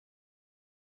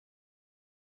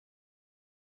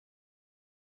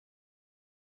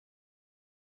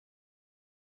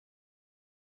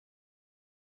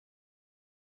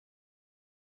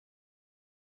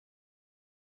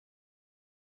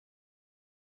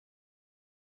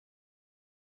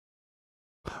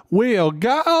Well,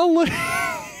 golly.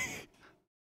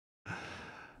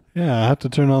 Yeah, I have to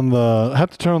turn on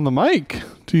the mic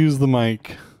to use the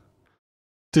mic.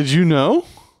 Did you know?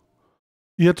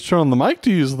 You have to turn on the mic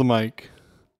to use the mic.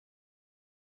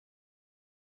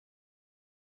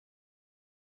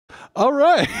 All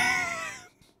right.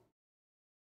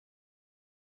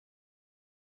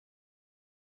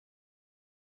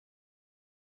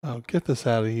 Oh, get this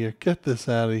out of here. Get this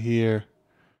out of here.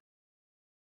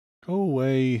 Go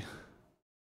away.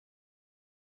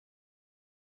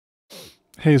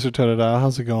 Hey, Sir Totodile,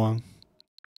 how's it going?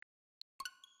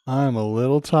 I'm a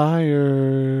little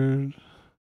tired.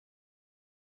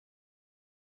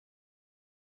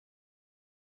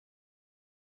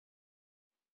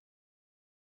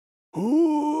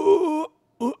 Ooh,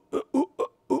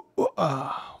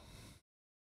 ah.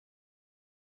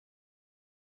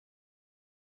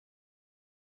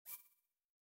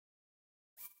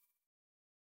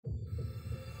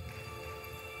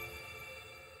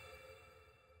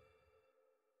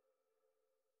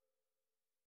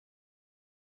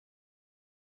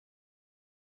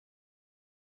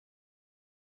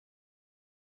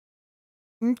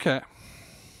 Okay.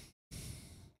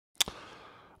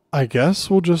 I guess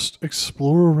we'll just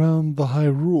explore around the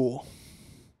Hyrule.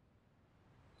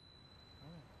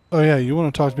 Oh yeah, you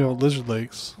want to talk to me about lizard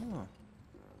lakes?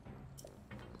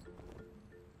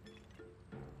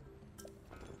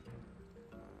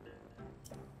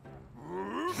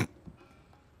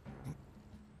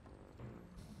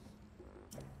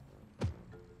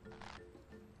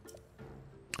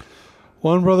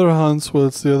 One brother hunts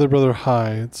whilst the other brother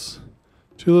hides.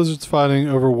 Two lizards fighting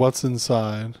over what's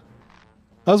inside.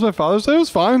 That was my Father's Day. It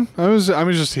was fine. I was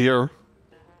just here.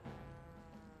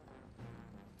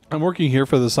 I'm working here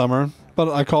for the summer,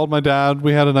 but I called my dad.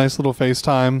 We had a nice little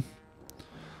FaceTime.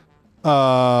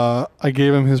 I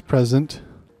gave him his present.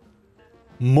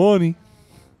 Money.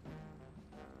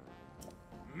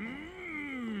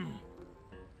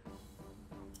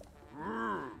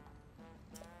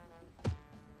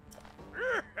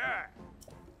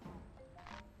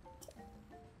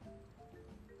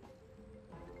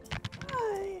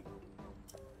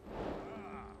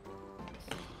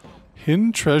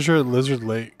 Hidden treasure at Lizard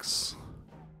Lakes.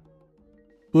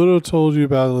 Pluto told you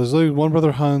about Lizard Lake. One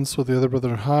brother hunts while the other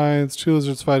brother hides. Two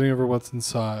lizards fighting over what's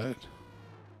inside.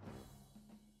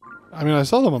 I mean, I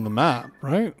saw them on the map,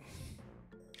 right?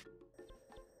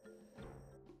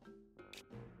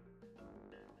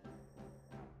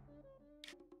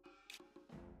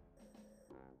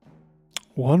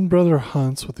 One brother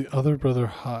hunts while the other brother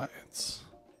hides.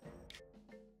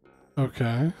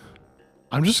 Okay.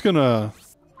 I'm just gonna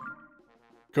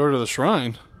go to the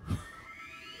shrine.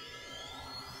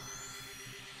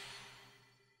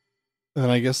 And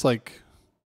I guess, like,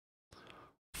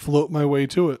 float my way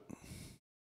to it.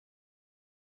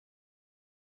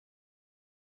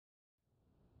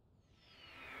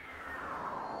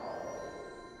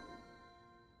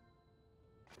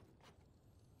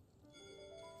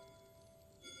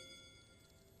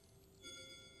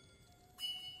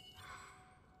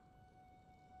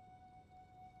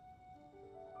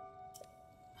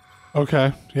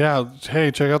 Okay. Yeah.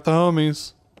 Hey, check out the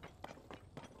homies.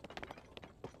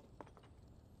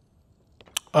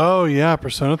 Oh, yeah.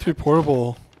 Persona 3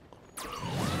 Portable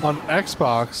on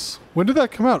Xbox. When did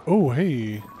that come out? Oh,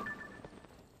 hey.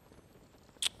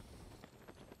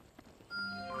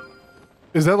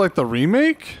 Is that like the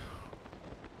remake?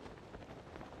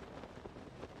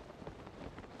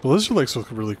 The Lizard Lakes look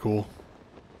really cool.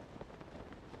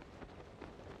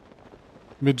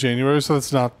 Mid-January, so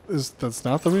that's not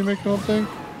the remake, I don't think.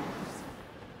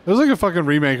 It was like a fucking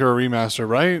remake or a remaster,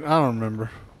 right? I don't remember.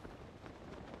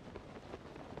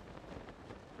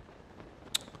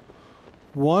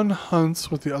 One hunts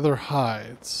with the other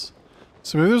hides.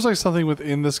 So maybe there's like something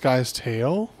within this guy's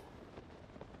tail.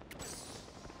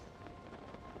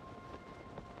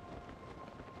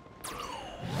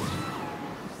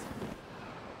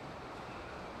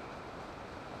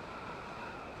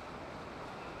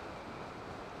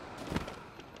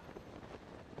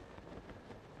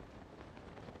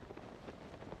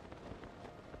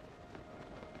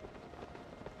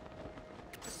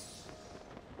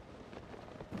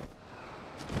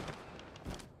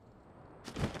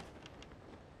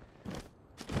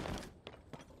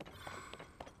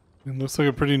 It looks like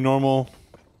a pretty normal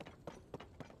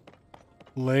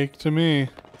lake to me.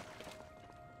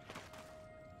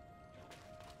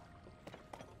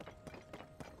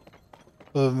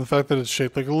 Other than the fact that it's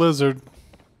shaped like a lizard.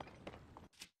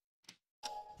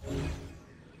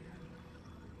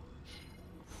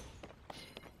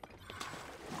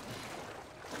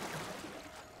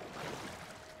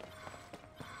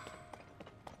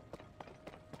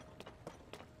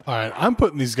 Alright, I'm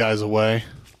putting these guys away.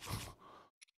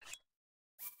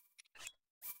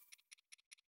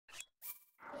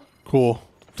 Cool.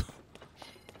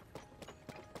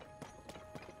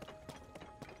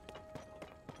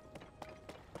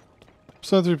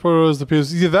 Percent reported as the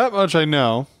PS. Yeah, that much I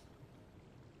know.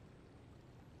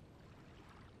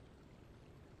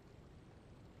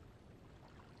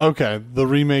 Okay, the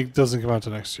remake doesn't come out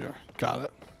till next year. Got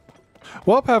it.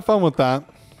 Well, have fun with that.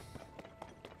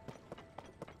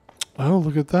 Oh,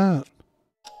 look at that.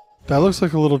 That looks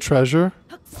like a little treasure.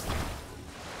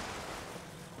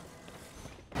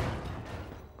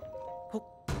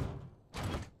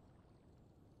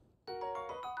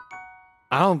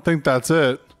 I don't think that's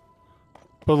it.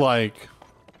 But like,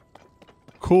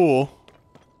 cool.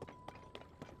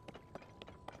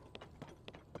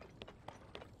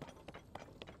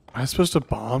 Am I supposed to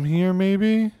bomb here,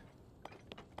 maybe?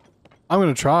 I'm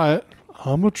gonna try it.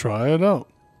 I'm gonna try it out.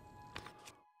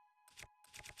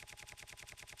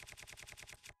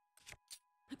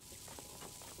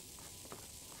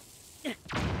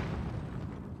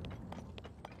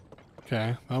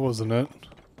 Okay, that wasn't it.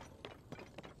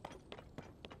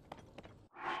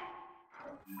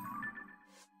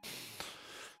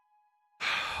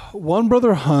 One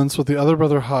brother hunts while the other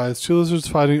brother hides. Two lizards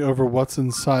fighting over what's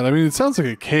inside. I mean, it sounds like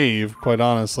a cave, quite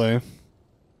honestly.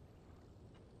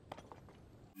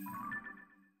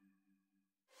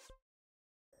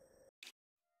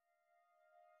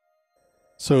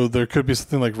 So there could be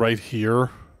something like right here.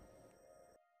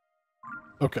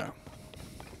 Okay.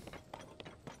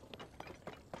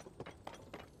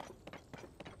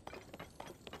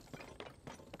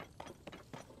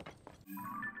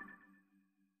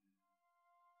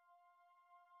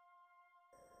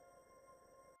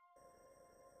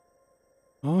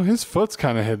 Oh, his foot's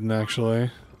kind of hidden,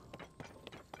 actually.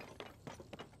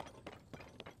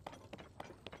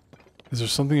 Is there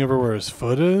something over where his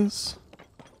foot is?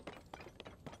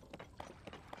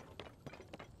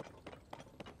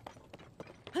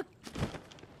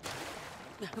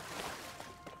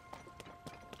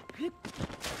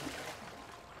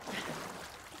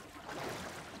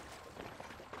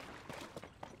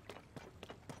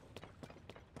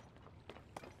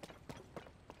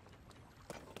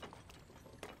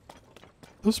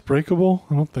 Those breakable?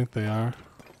 I don't think they are.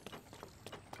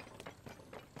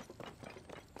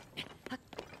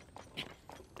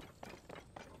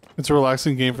 It's a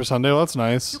relaxing game for Sunday. Well, that's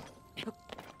nice.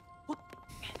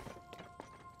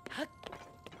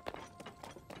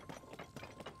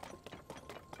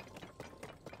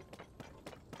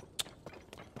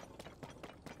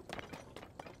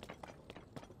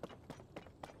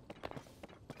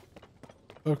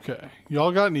 Okay.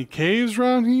 Y'all got any caves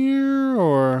around here,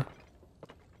 or...?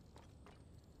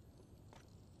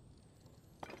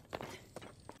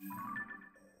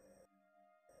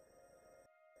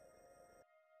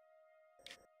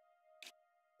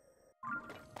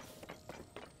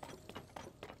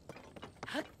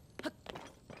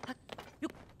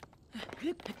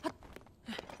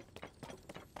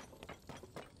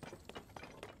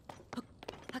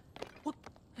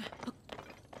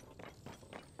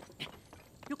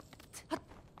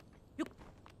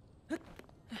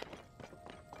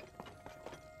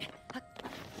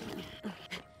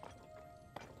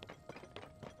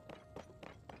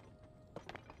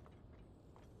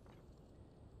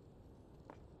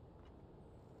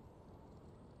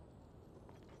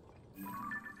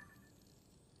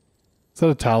 Is that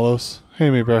a Talos?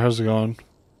 Hey, Maybear, how's it going?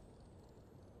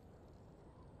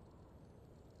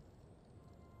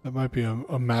 That might be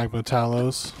a magma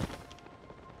Talos.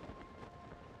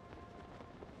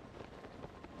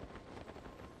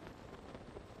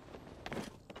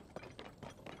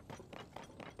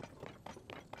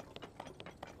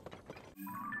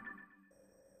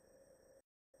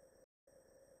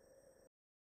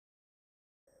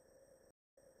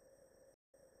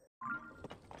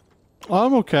 Oh,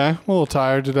 I'm okay. I'm a little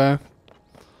tired today.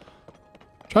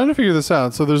 Trying to figure this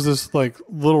out. So there's this, like,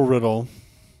 little riddle.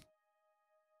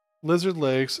 Lizard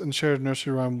lakes and shared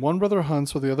nursery rhyme. One brother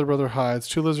hunts while the other brother hides.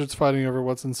 Two lizards fighting over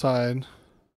what's inside.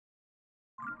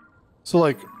 So,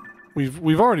 like, we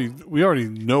already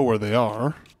know where they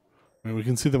are. I mean, we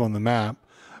can see them on the map.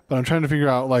 But I'm trying to figure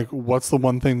out, like, what's the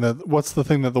thing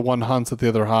that the one hunts that the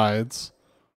other hides.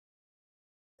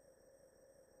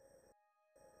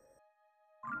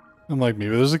 I'm like,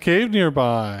 maybe there's a cave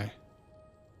nearby.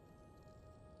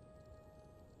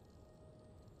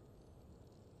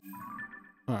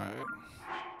 Alright.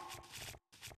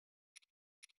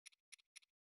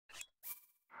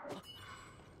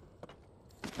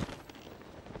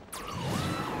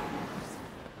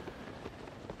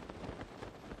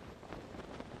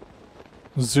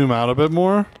 Zoom out a bit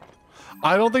more.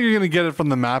 I don't think you're going to get it from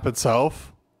the map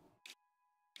itself.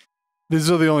 These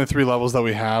are the only 3 levels that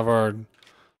we have are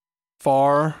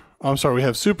far. I'm sorry, we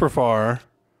have super far,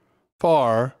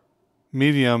 far,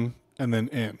 medium, and then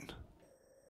in.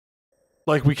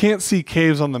 Like, we can't see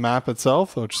caves on the map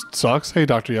itself, which sucks. Hey,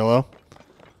 Dr. Yellow.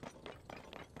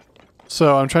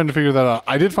 So I'm trying to figure that out.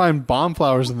 I did find bomb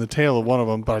flowers in the tail of one of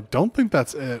them, but I don't think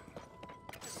that's it.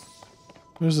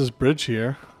 There's this bridge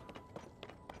here.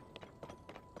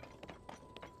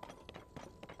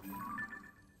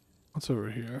 What's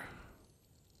over here?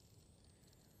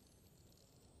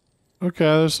 Okay,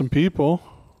 there's some people.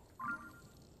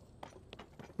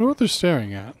 I wonder what they're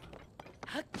staring at.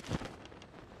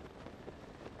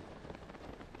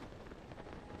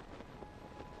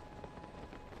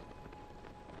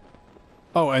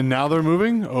 Oh, and now they're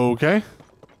moving? Okay.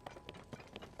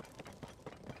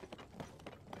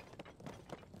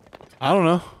 I don't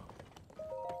know.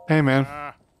 Hey, man.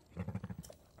 Oh.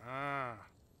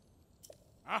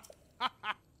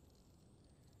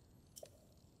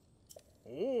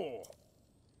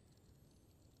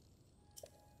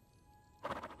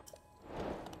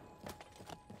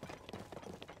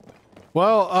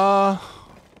 Well,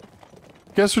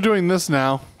 guess we're doing this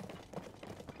now.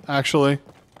 Actually.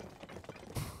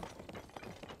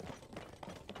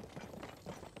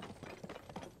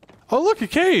 Oh, look, a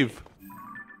cave.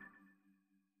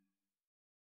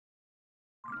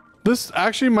 This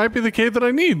actually might be the cave that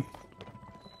I need.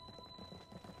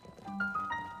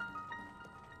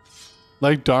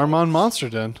 Like Darmon Monster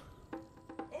Den.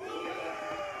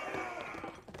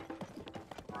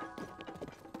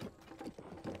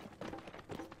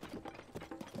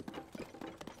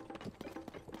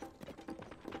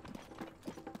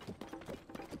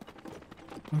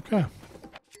 Okay.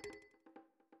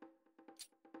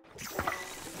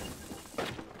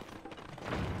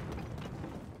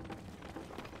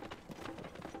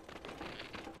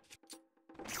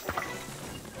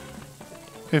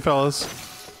 Hey, fellas.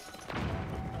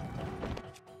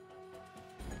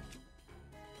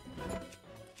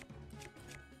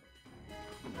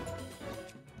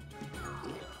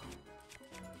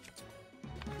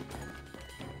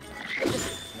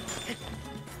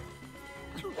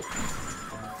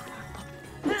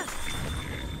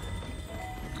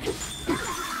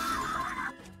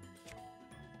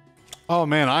 Oh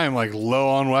man, I am like low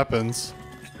on weapons.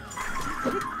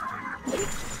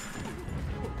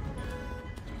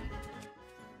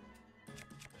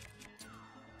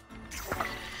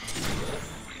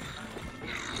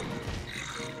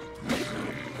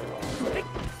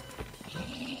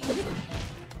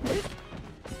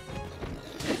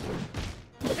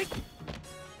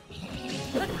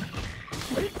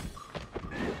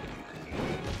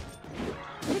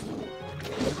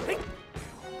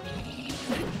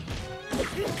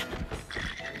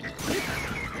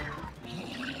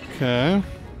 Okay.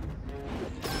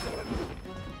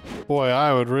 Boy,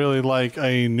 I would really like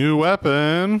a new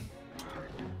weapon.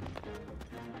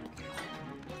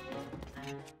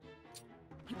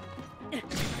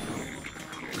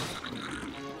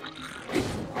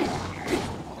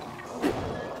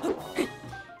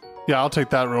 Yeah, I'll take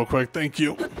that real quick. Thank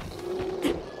you.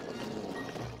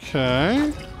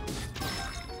 Okay.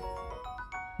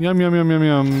 Yum, yum, yum, yum,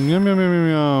 yum. Yum, yum, yum, yum,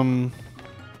 yum.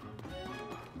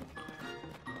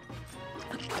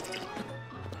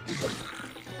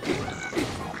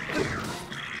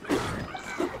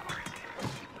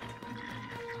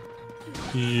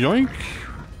 Yoink.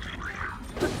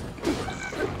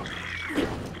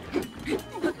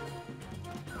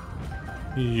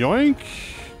 Yoink.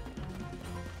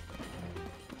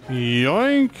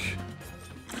 Yoink.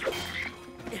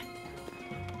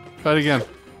 Try it again.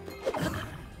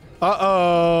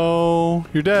 Uh-oh.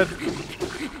 You're dead.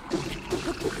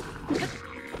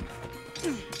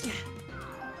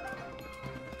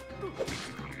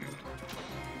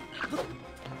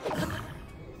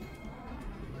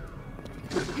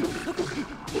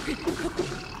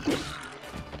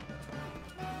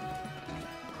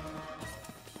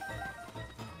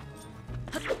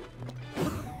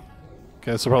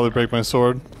 Okay, this will probably break my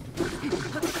sword.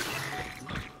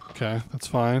 Okay, that's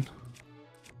fine.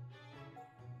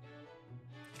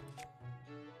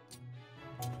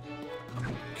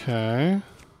 Okay.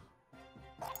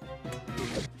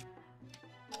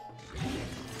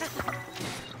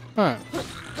 Alright.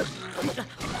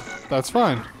 That's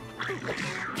fine.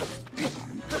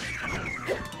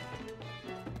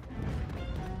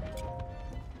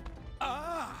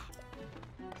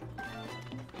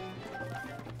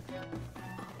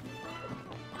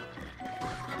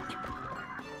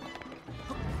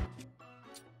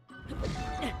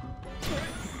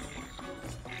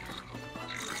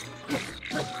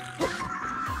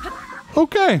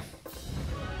 Okay.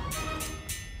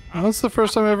 Well, that's the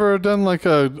first time I've ever done like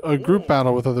a group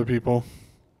battle with other people.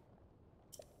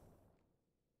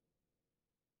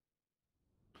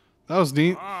 That was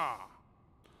neat. Ah.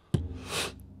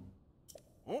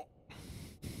 Oh.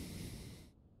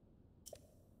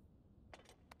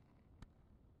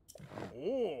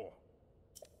 Oh.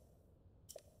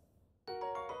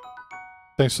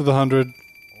 Thanks for the $100.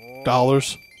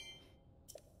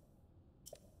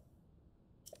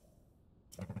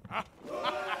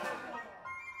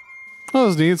 That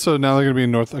was neat. So now they're gonna be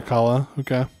in North Akala.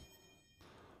 Okay.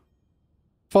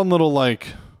 Fun little like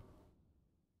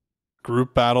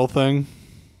group battle thing.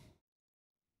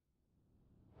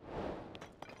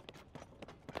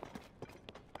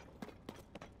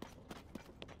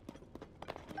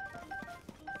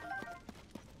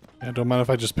 Yeah, don't mind if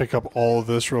I just pick up all of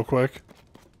this real quick.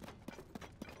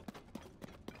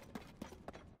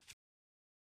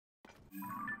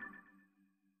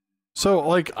 So,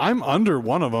 like, I'm under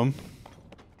one of them.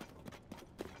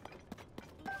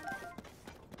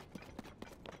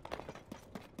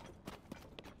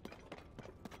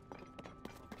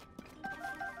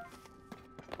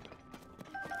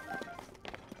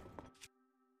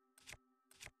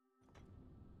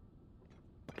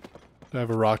 I have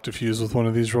a rock to fuse with one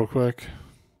of these real quick.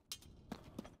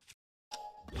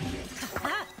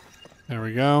 There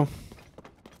we go.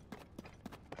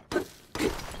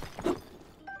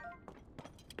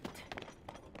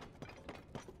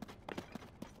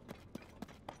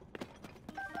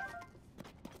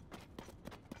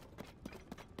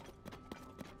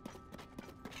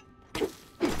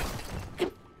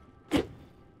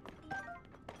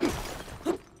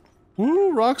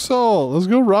 Woo, rock salt. Let's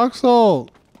go rock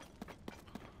salt.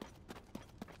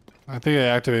 I think I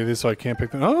activated these so I can't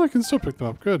pick them. Oh, I can still pick them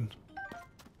up. Good.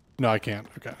 No, I can't.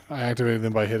 Okay. I activated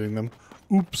them by hitting them.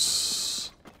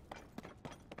 Oops.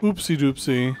 Oopsie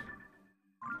doopsie.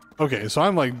 Okay, so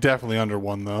I'm like definitely under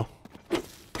one though.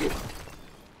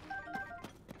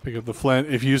 Pick up the flint.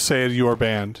 If you say it, you are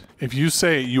banned. If you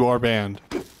say it, you are banned.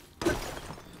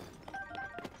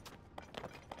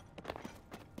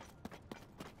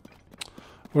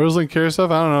 Where's Link carry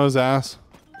stuff? I don't know, his ass.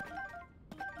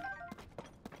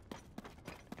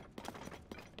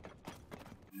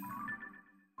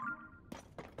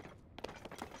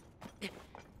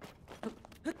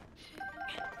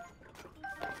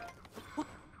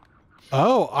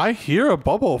 Oh, I hear a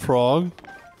bubble frog.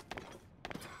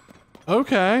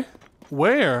 Okay.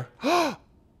 Where?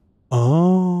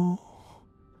 Oh.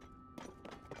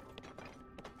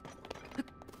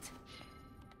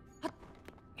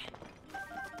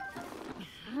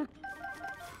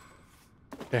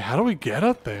 Okay, how do we get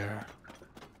up there?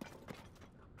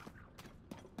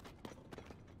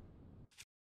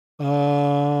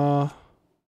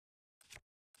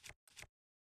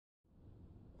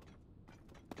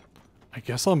 I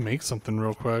guess I'll make something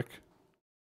real quick.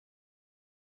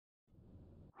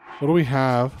 What do we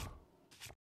have?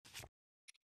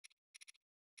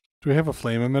 Do we have a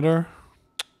flame emitter?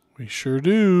 We sure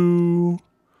do.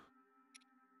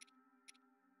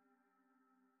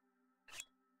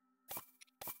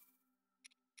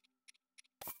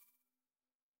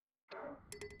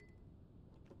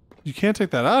 You can't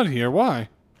take that out of here. Why?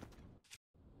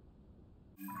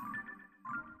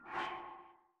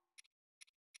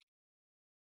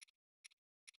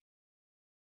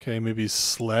 Okay, maybe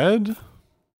sled?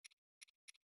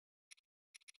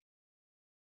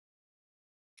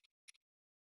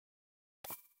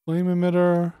 Flame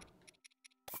emitter.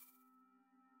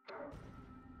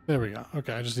 There we go.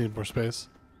 Okay, I just need more space.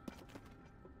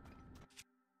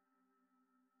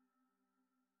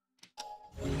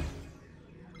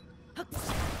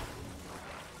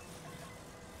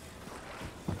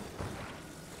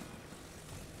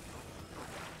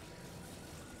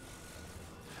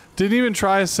 Didn't even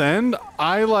try ascend.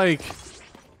 I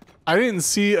didn't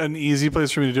see an easy place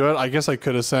for me to do it. I guess I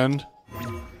could ascend.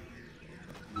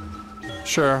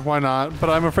 Sure, why not?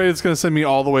 But I'm afraid it's going to send me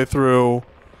all the way through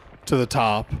to the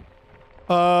top.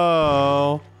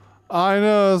 Oh, I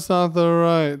know it's not the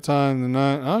right time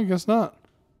tonight. Oh, I guess not.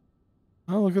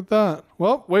 Oh, look at that.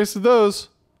 Well, wasted those.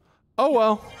 Oh,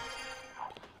 well.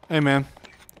 Hey, man.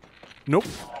 Nope.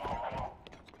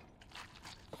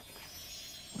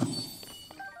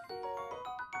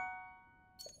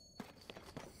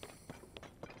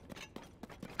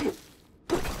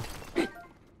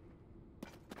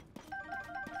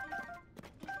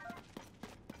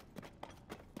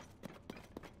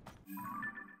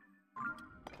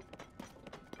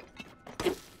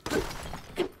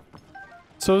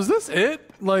 So is this it?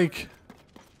 Like,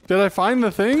 did I find the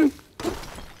thing?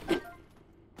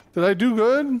 Did I do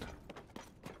good?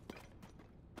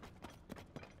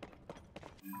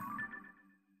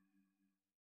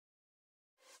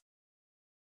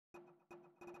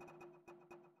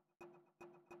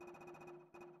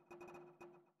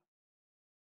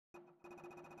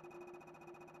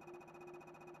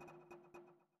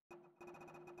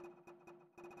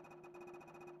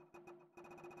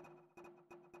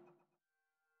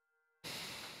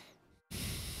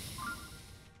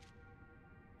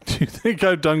 you think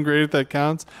I've done great if that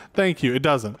counts? Thank you. It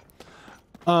doesn't.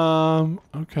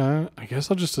 Okay. I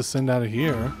guess I'll just ascend out of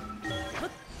here.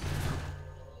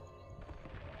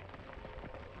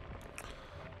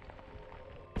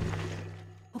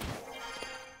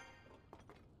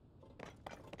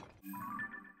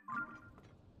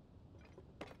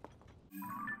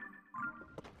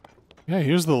 Yeah,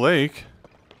 here's the lake.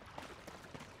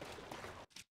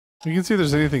 You can see if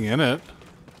there's anything in it.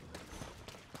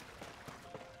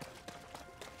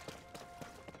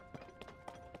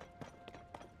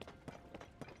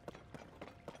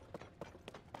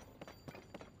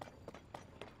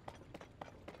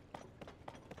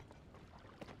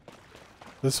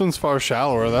 This one's far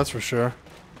shallower, that's for sure.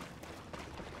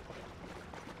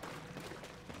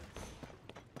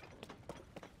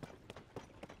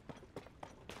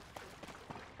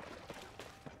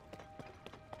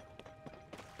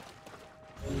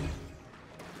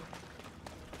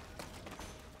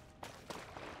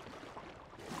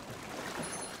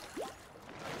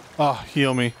 Oh,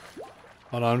 heal me.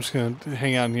 Hold on, I'm just gonna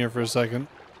hang out in here for a second.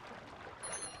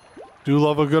 Do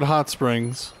love a good hot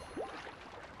springs.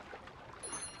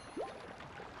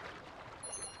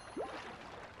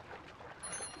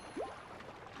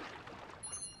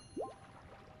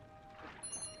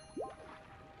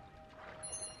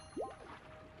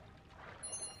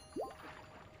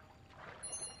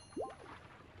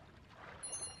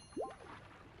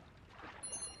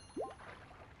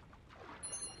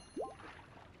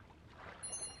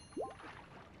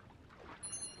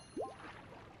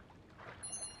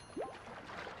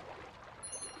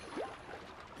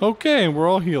 Okay, we're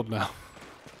all healed now.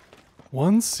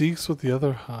 One seeks what the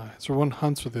other hides, or one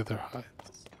hunts what the other hides.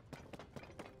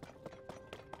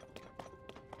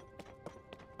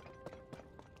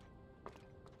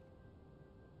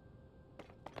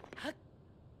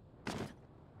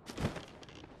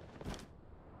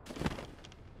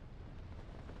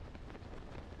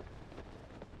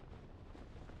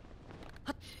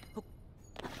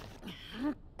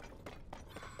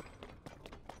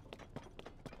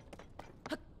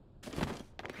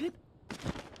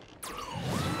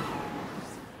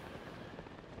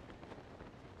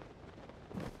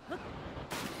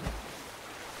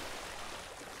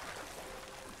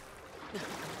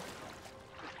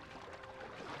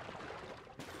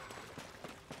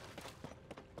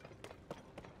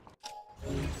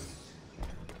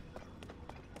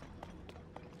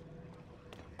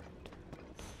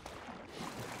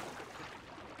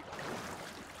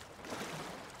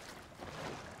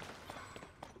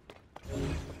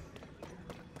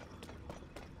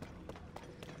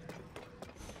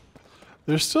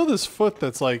 There's still this foot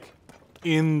that's like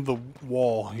in the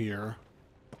wall here.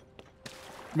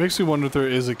 Makes me wonder if there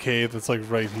is a cave that's like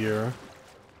right here.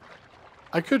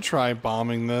 I could try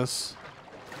bombing this.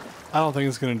 I don't think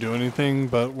it's gonna do anything,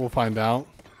 but we'll find out.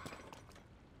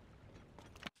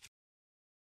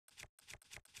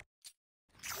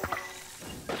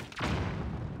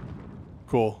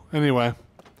 Cool. Anyway.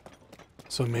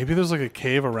 So maybe there's like a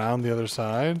cave around the other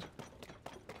side?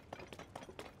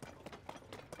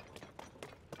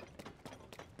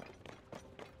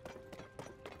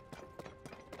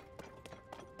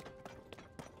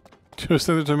 I was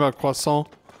thinking they're talking about croissant.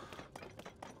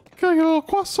 Can I get a little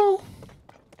croissant?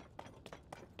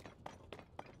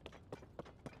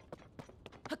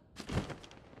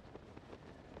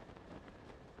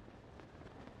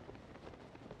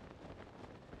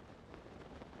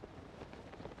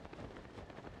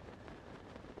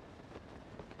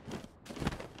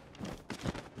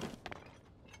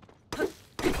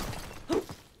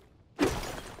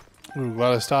 Ooh,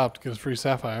 glad I stopped. Get a free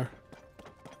sapphire.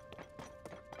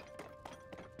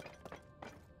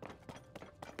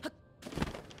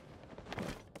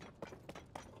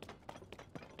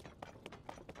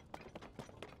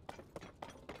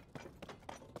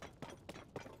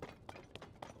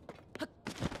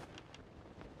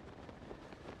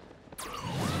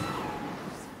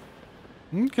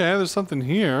 Okay, there's something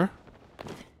here.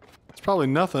 It's probably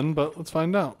nothing, but let's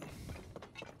find out.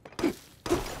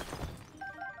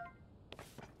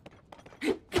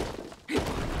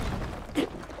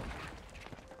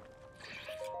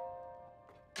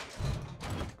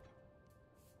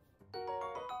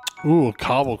 Ooh, a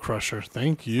cobble crusher.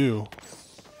 Thank you.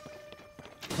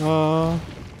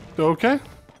 Okay.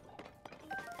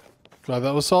 Glad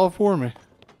that was solved for me.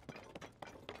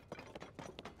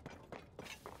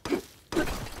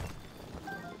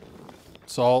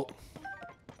 Salt.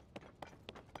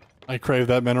 I crave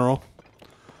that mineral.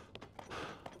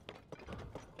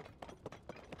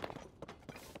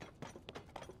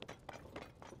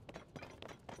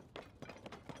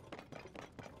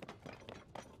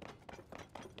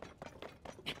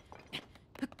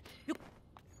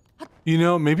 You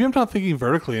know, maybe I'm not thinking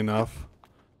vertically enough.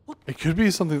 It could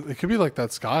be something, it could be like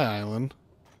that sky island.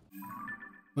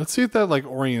 Let's see if that like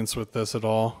orients with this at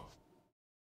all.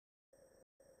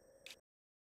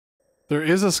 There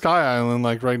is a sky island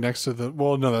like right next to the,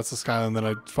 well no, that's the sky island that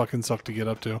I fucking suck to get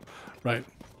up to. Right.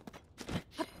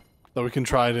 That we can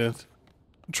try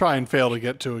and fail to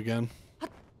get to again.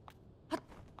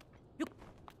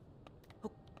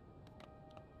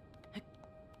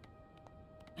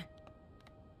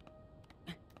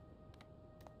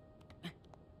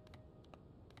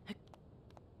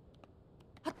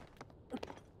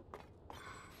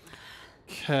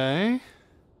 Okay.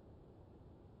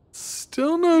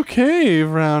 Still no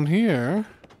cave around here.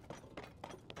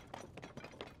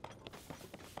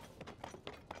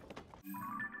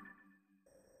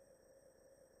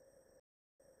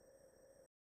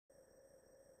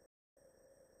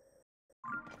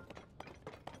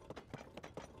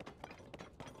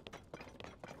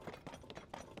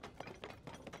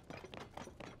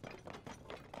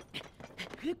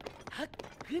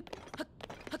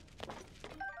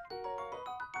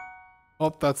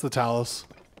 Oh, that's the talus.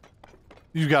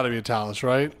 You've got to be a talus,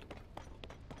 right?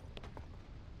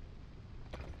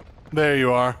 There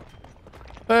you are.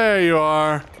 There you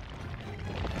are.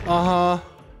 Uh-huh.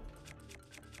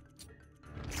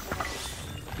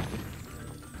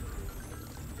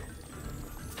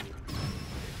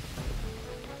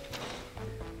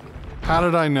 How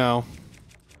did I know?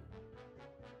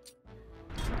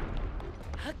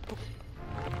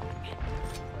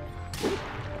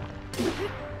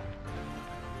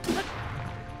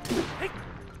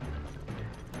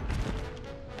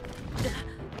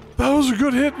 That was a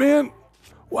good hit, man.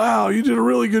 Wow, you did a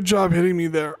really good job hitting me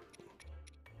there.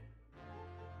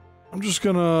 I'm just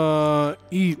gonna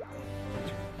eat.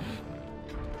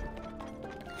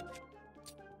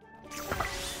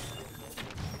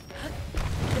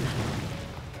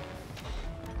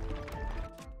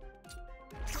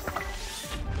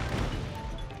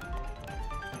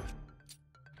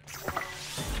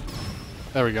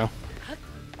 There we go.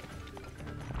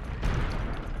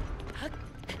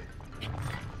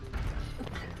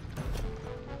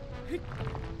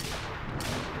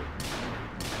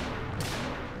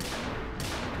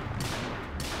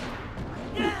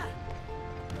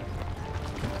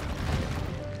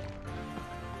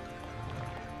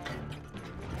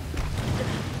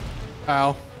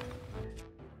 Ow.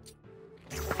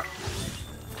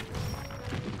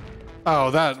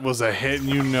 Oh, that was a hit and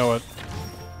you know it.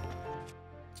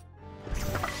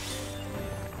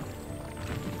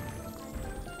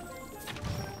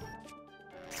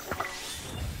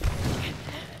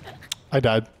 I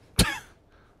died.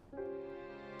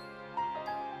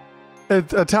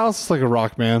 A talus is like a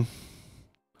rock man.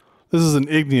 This is an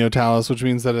igneo-talus, which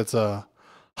means that it's a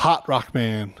hot rock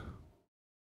man.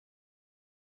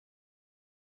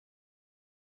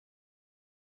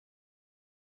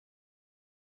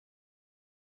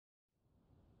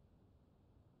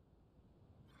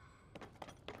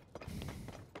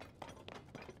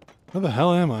 Where the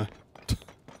hell am I?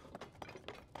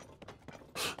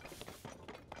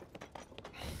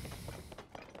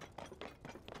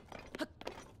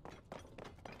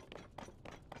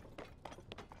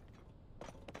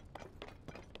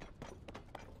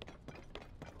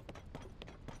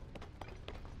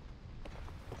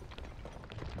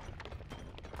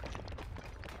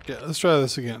 Yeah, let's try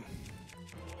this again.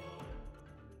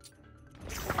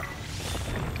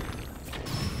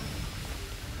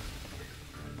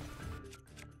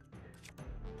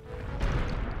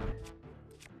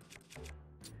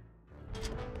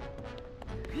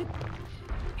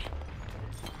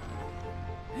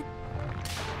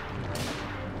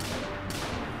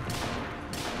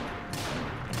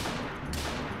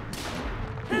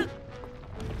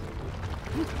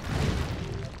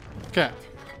 Okay.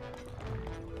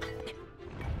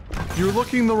 You're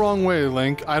looking the wrong way,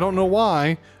 Link. I don't know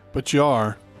why, but you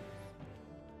are.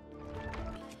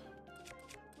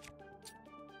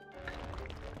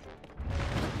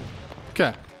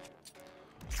 Okay.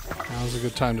 Now's a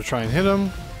good time to try and hit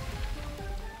him.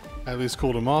 At least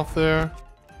cooled him off there.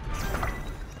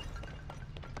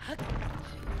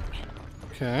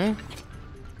 Okay.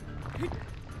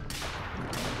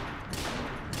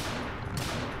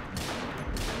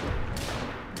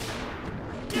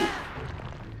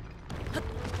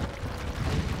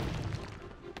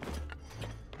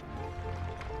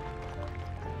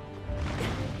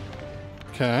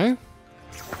 Okay.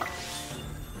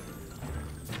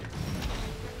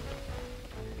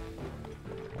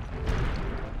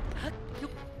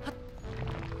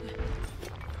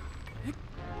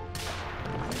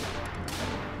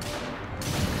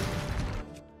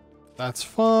 That's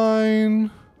fine.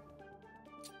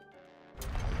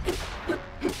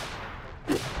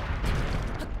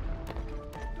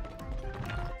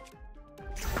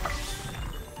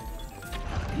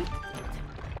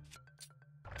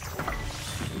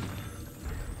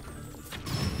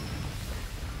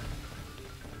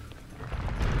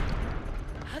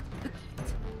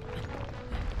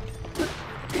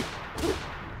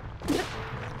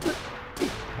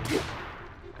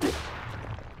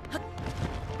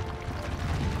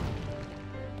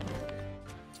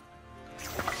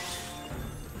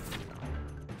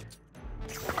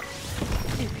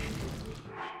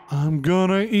 I'm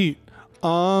gonna eat.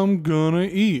 I'm gonna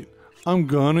eat. I'm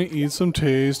gonna eat some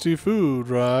tasty food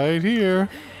right here.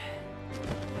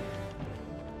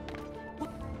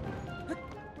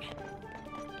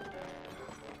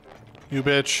 You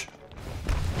bitch.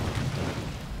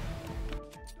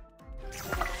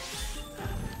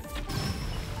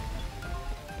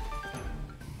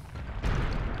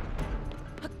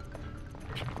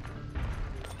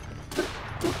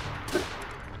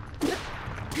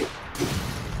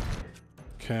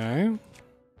 Okay.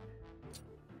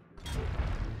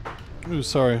 Ooh,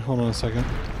 sorry. Hold on a second.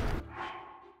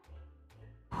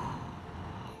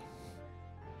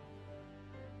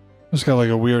 Just got like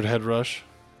a weird head rush.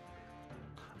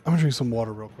 I'm gonna drink some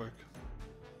water real quick.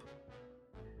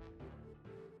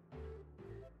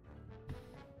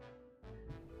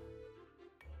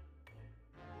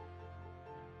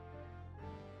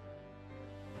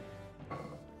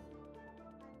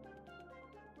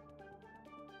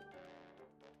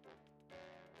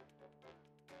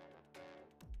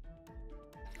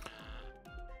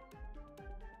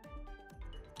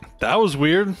 That was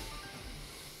weird.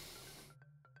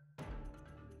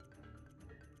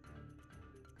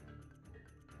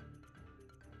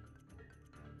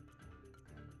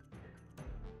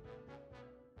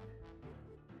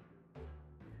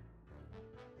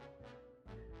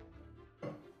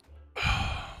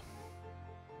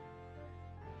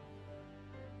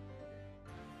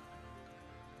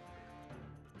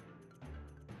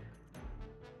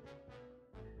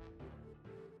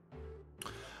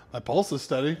 My pulse is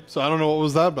steady, so I don't know what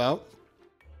was that about.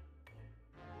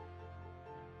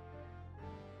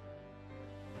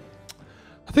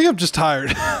 I think I'm just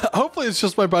tired. Hopefully it's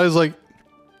just my body's like,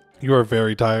 you are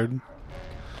very tired.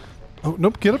 Oh,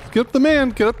 nope, get up the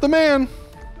man, get up the man.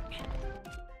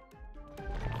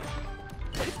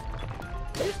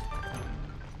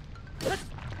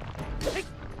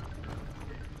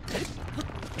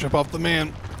 Jump off the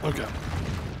man. Okay.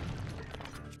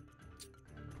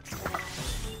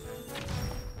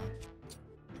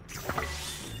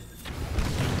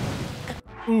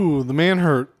 Ooh, the man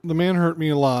hurt. The man hurt me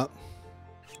a lot.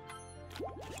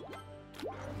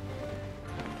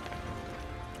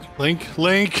 Link.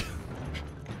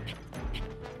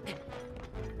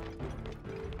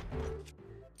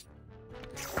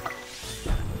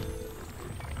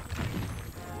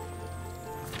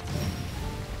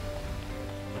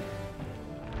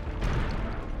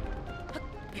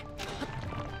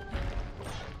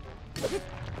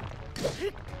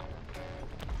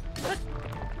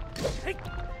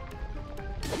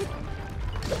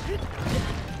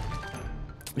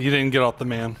 You didn't get off the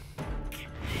man.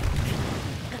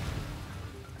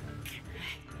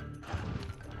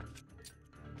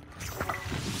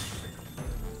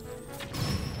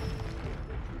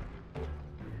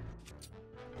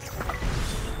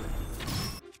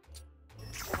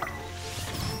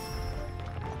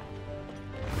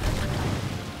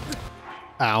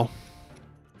 Ow.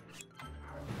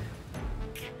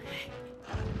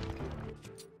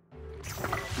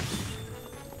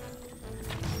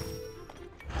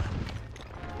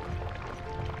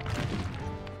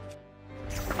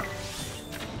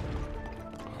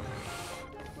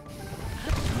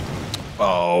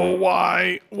 Oh,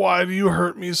 why? Why do you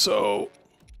hurt me so?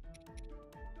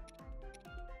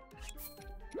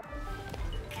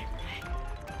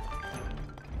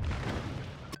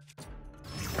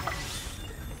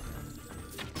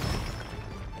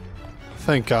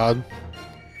 Thank God.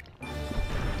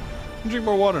 Drink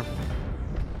more water.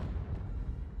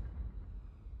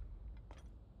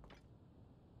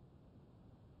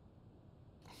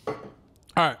 All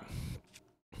right.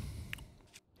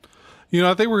 You know,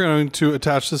 I think we're going to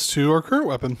attach this to our current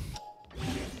weapon.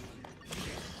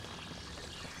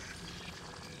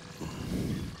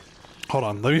 Hold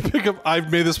on. Let me pick up.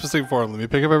 I've made this mistake before. Let me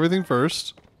pick up everything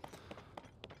first.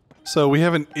 So we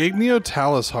have an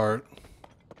Igneo heart.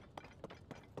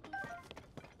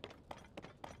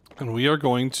 And we are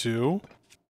going to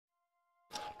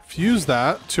fuse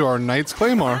that to our Knight's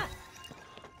Claymore.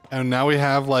 And now we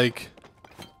have like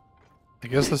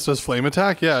guess this does flame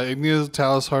attack. Yeah,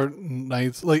 Igneo Heart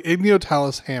Knights, like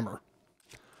Igneo Hammer.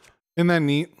 Isn't that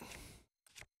neat?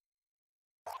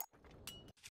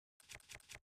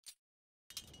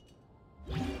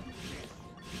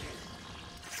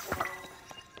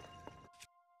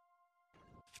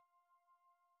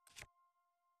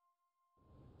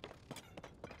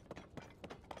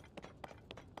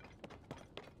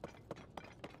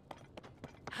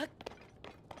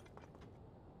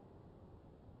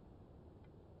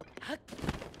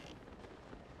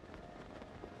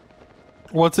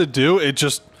 What's it do? It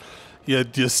just, you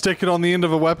stick it on the end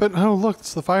of a weapon. Oh, look,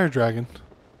 it's the fire dragon.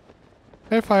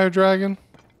 Hey, fire dragon.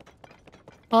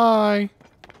 Hi.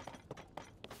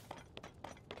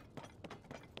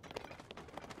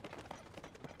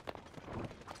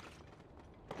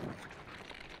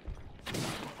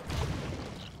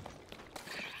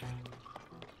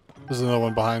 There's another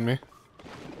one behind me.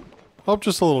 Oh,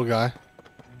 just a little guy.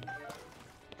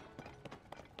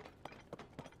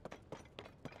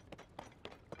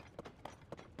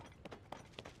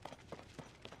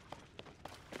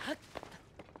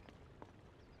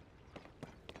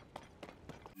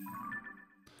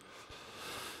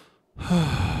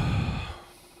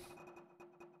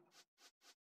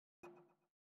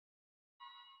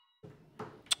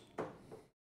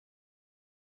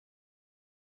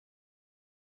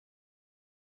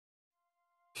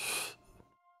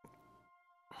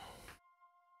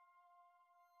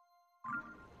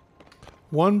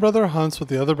 One brother hunts with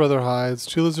the other brother hides.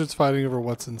 Two lizards fighting over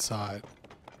what's inside.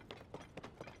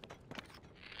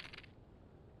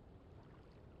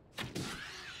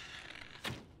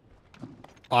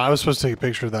 Oh, I was supposed to take a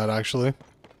picture of that, actually.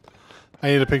 I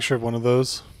need a picture of one of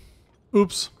those.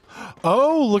 Oops.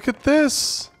 Oh, look at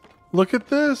this. Look at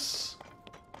this.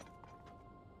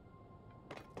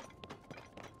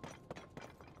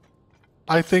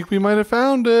 I think we might have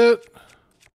found it.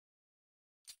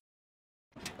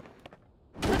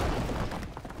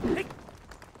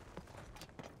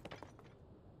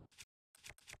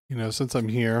 You know, since I'm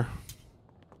here.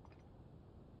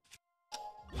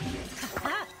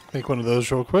 Make one of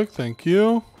those real quick. Thank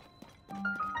you.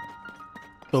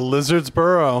 The lizard's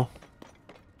burrow.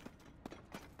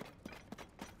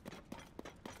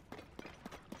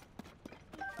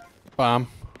 Bomb.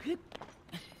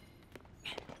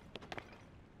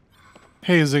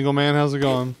 Hey, Zingle Man, how's it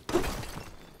going?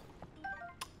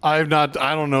 I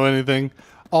don't know anything.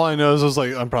 All I know is I was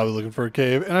like, I'm probably looking for a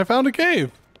cave, and I found a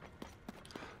cave.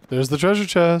 There's the treasure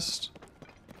chest.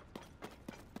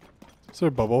 Is there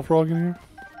a bubble frog in here?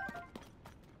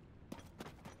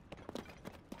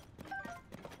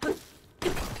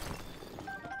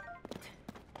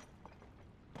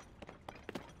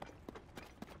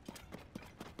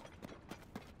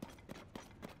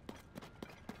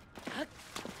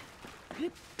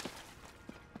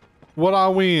 What I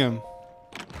win?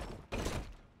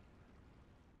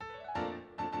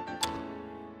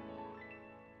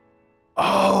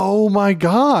 Oh my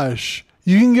gosh.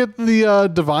 You can get the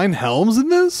divine helms in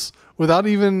this without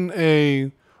even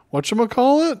a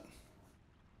whatchamacallit?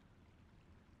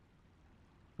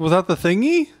 Without the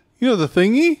thingy? You know the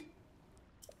thingy?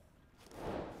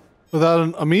 Without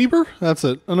an amoeba? That's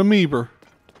it. An amoeba.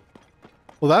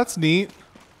 Well, that's neat.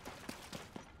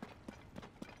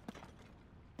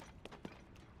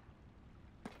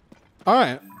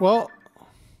 Alright, well.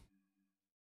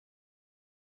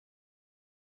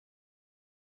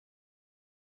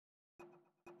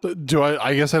 Do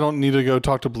I guess I don't need to go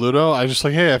talk to Bluto. I just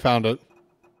like, hey, I found it.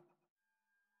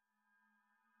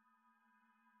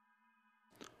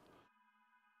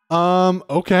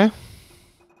 Okay.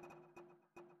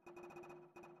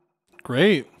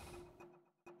 Great.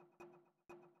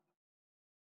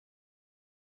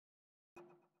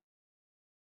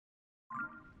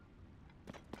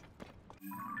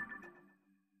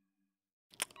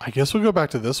 I guess we'll go back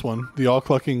to this one. The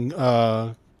all-clucking,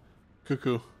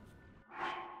 cuckoo.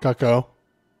 Cuckoo.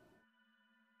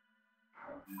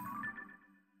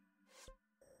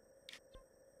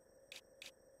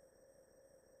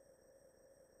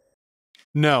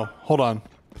 No, hold on.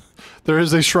 There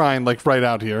is a shrine, like, right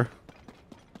out here.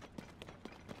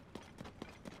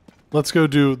 Let's go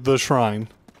do the shrine.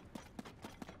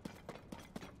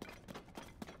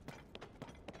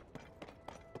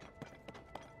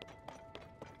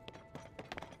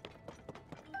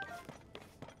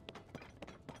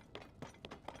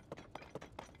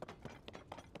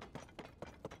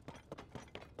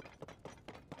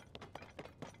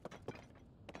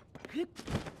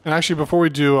 And actually, before we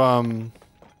do,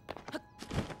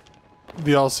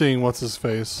 the all-seeing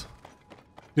what's-his-face,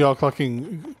 the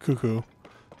all-clucking cuckoo,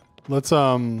 let's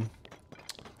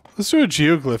Let's do a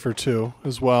geoglyph or two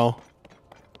as well.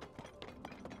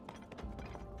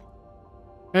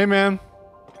 Hey, man.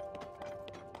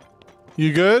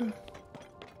 You good?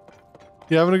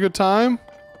 You having a good time?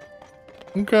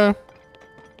 Okay.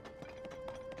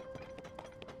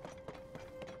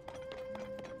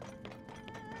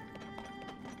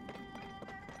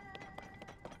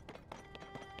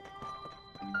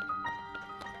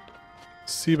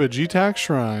 Siba G-Tac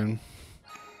Shrine.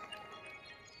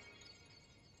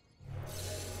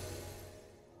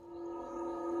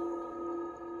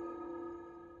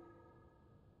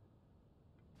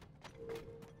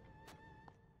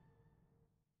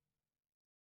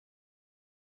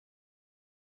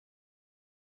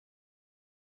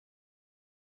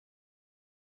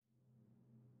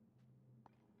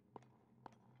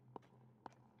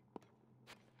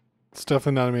 It's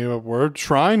definitely not a made-up word.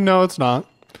 Shrine? No, it's not.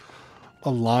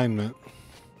 Alignment.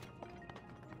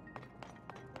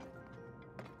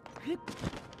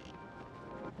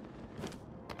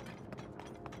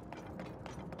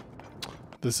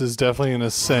 This is definitely an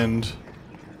ascend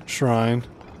shrine.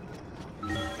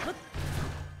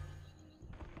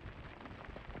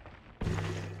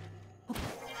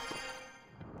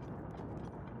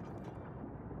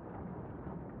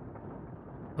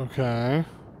 Okay.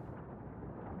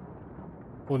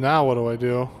 Well, now what do I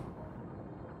do?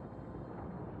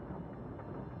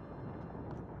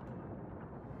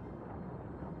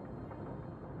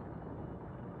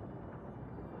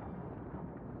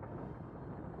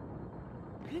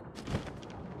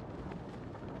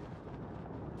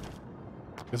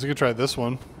 Guess I could try this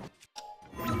one.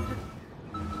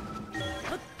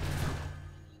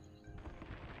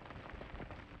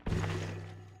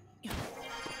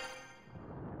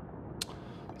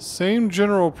 Same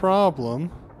general problem.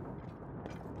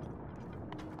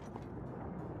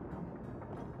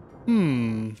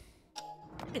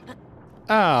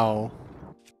 Ow.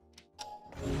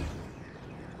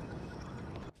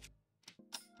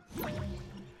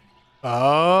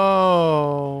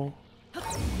 Oh.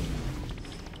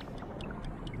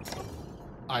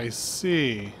 I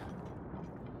see.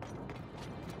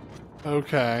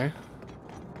 Okay.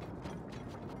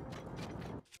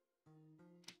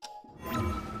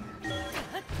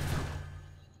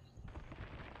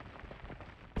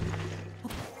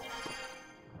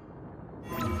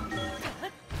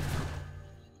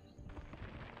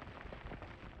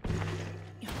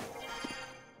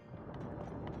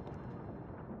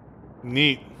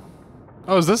 Neat.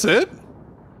 Oh, is this it?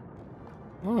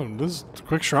 Oh, this is a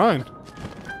quick shrine.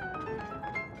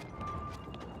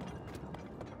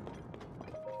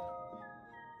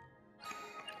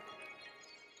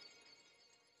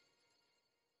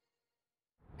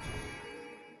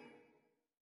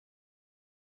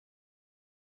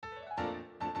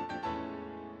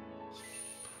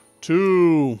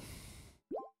 Two.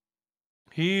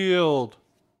 Healed.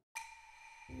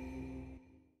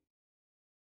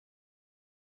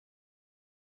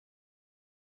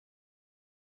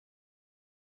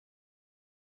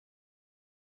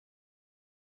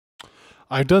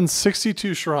 I've done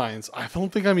 62 shrines. I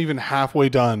don't think I'm even halfway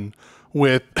done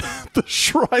with the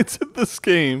shrines in this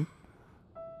game.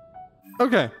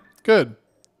 Okay, good.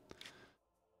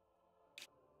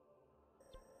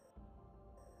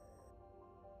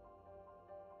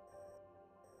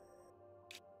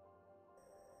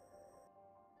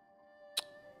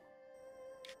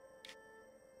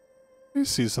 Let me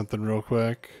see something real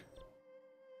quick.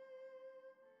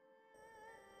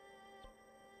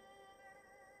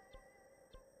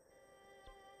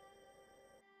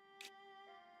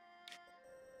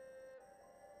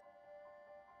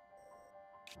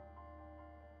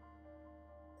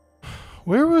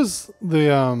 Where was the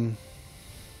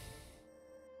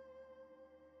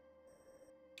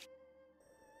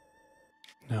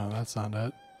No, that's not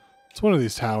it. It's one of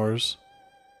these towers.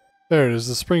 There it is,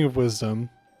 the Spring of Wisdom.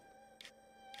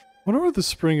 I wonder where the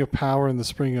Spring of Power and the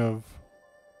Spring of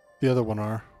the other one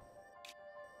are.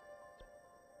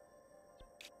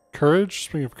 Courage,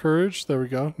 Spring of Courage. There we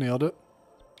go, nailed it.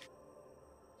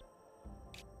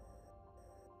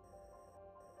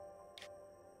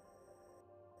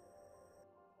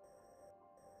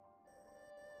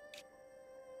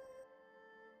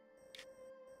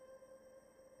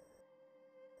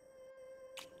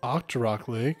 Octorok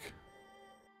Lake.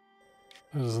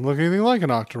 It doesn't look anything like an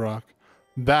Octorok.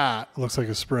 That looks like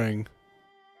a spring.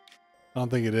 I don't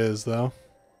think it is, though.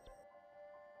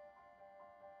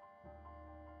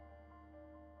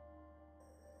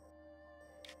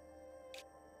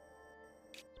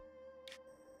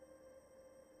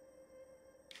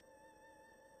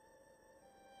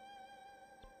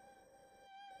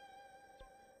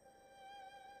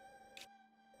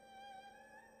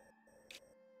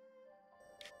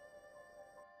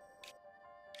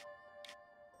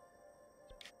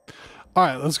 All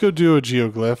right, let's go do a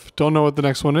geoglyph. Don't know what the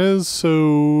next one is,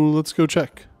 so let's go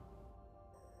check.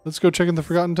 Let's go check in the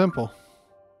Forgotten Temple.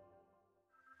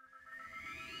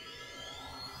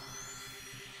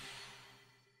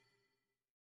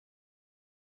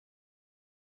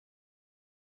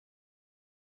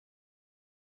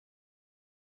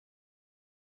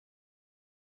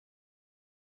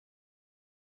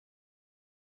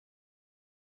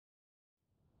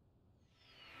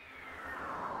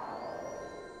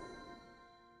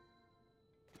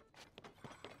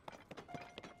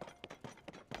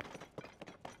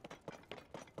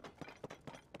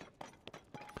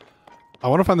 I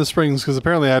want to find the springs because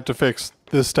apparently I have to fix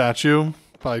this statue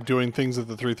by doing things at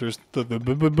the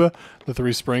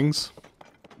three springs.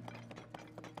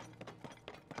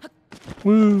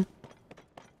 Woo!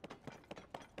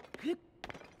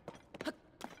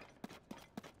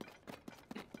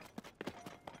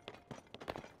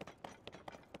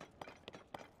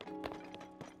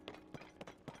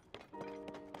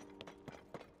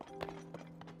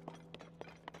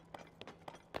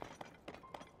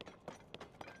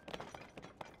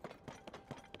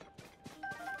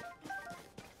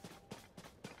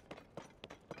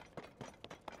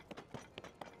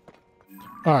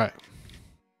 All right.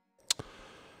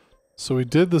 So we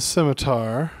did the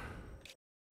scimitar.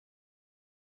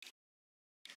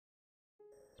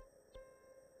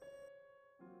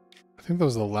 I think that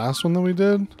was the last one that we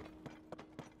did.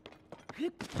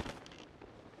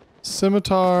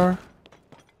 Scimitar.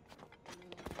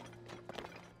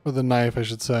 With a knife, I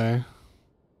should say.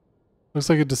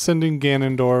 Looks like a descending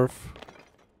Ganondorf.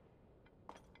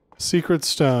 Secret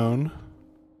stone.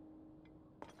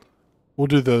 We'll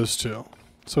do those two.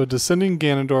 So a descending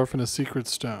Ganondorf and a secret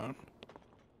stone.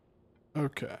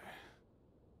 Okay.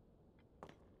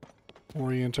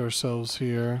 Orient ourselves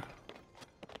here.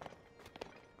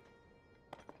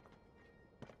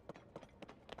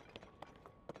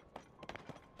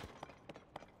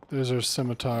 There's our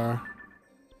scimitar.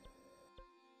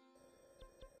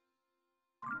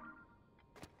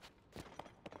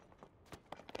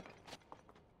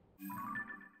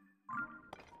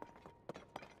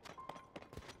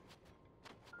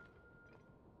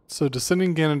 So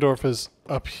descending Ganondorf is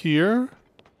up here.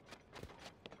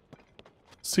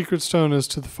 Secret stone is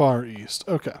to the far east.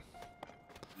 Okay.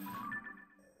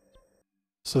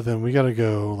 So then we gotta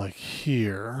go like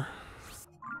here.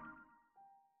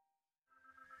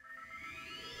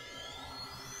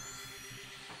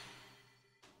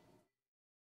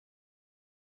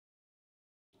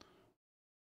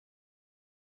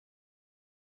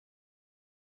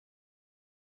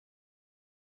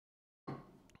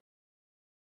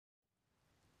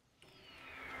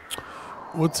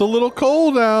 Well, it's a little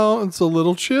cold out. It's a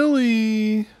little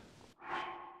chilly.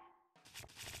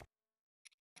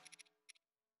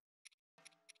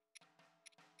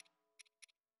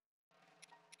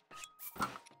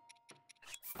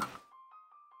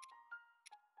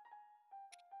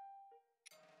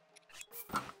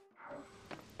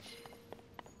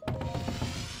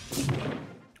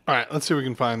 All right, let's see if we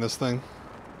can find this thing.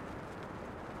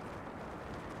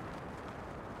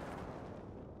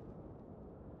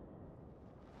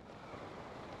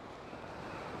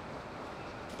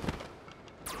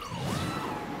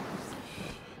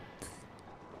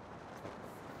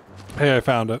 Hey, I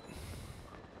found it.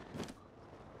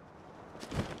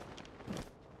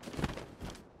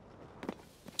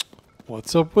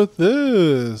 What's up with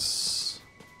this?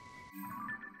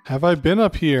 Have I been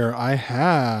up here? I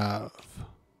have.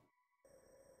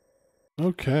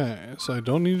 Okay, so I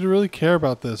don't need to really care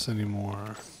about this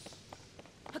anymore.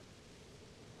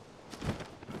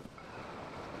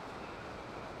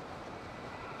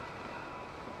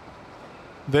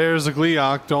 There's a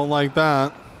Gleeok. Don't like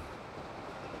that.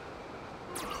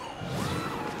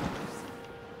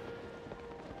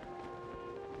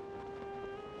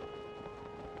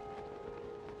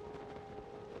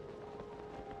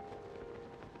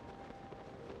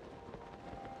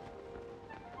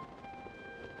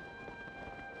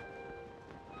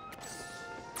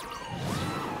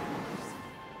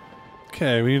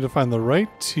 Okay, we need to find the right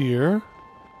tier.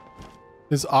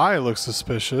 His eye looks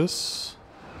suspicious.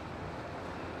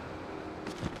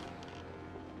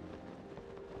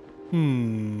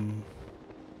 Maybe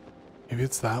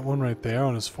it's that one right there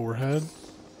on his forehead.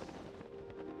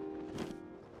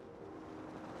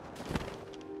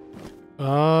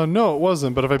 No, it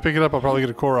wasn't, but if I pick it up, I'll probably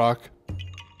get a Korok.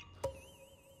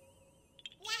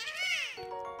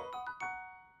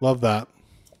 Love that.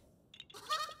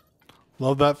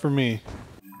 Love that for me.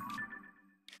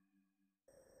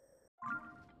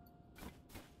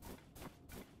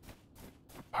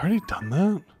 I already done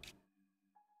that?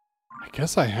 I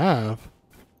guess I have.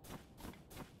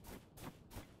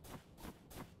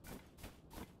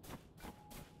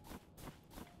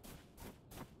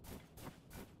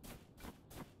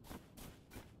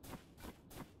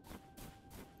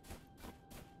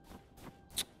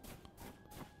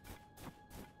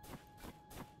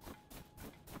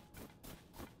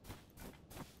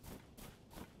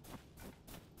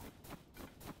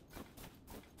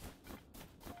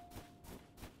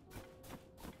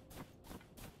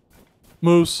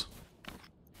 Moose.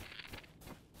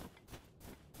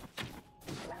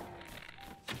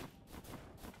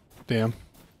 Damn.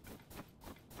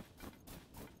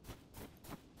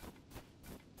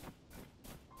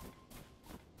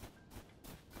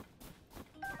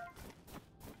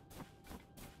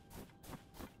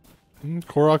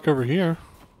 Korok over here.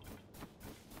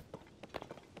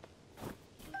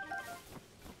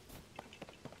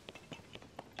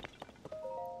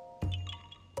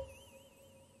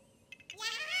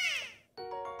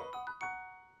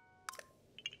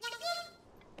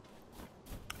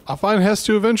 I'll find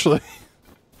Hestu eventually.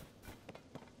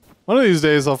 One of these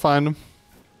days I'll find him.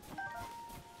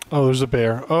 Oh, there's a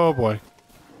bear. Oh boy.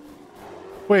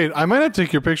 Wait, I might have to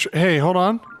take your picture. Hey, hold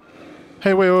on.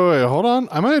 Hey, wait, hold on.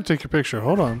 I might have to take your picture.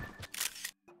 Hold on.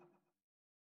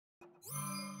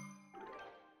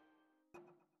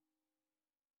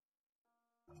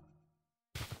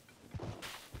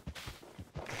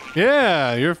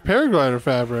 Yeah, you're paraglider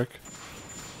fabric.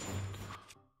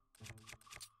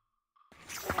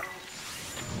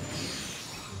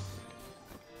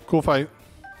 Cool fight.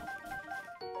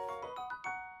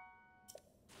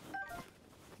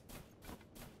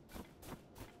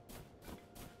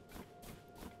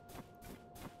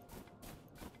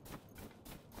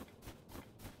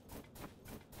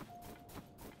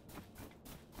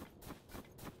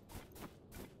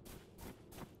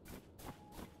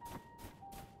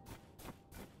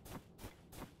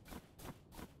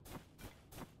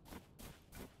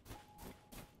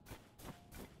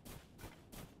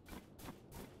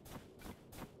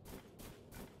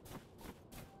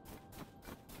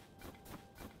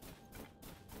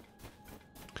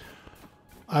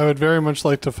 I would very much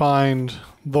like to find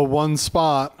the one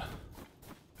spot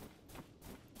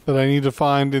that I need to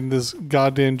find in this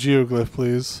goddamn geoglyph,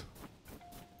 please.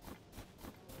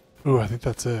 Ooh, I think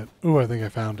that's it. Ooh, I think I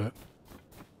found it.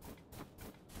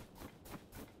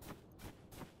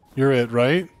 You're it,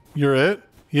 right? You're it?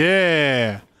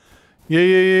 Yeah!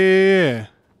 Yeah.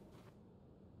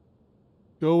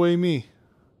 Go away, me.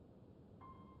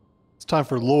 It's time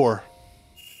for lore.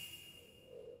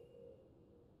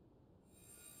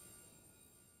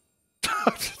 I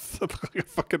just look like a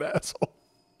fucking asshole.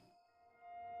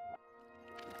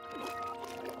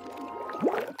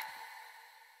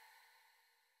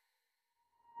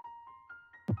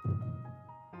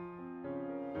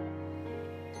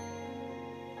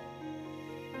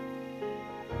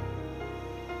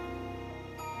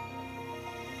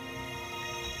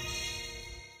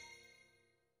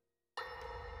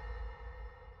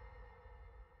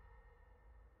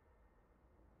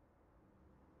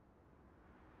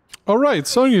 All right,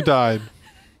 Sonya died.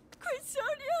 Queen Sonya!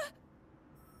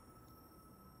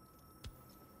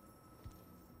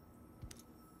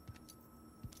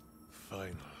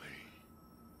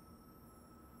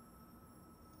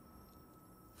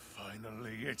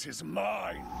 Finally, it is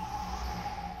mine.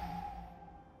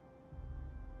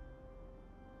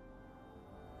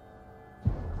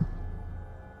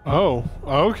 Oh,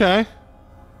 okay.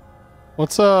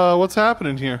 What's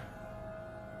happening here?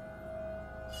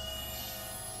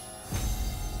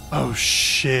 Oh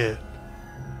shit.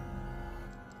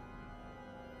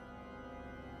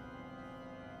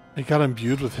 It got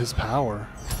imbued with his power.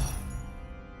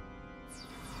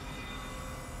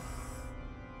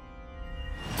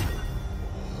 I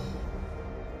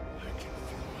can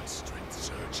feel my strength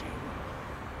surging.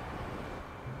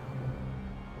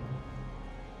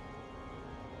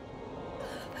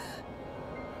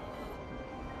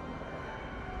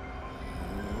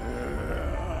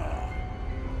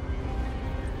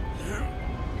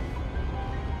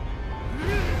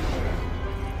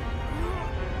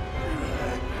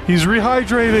 He's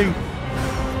rehydrating.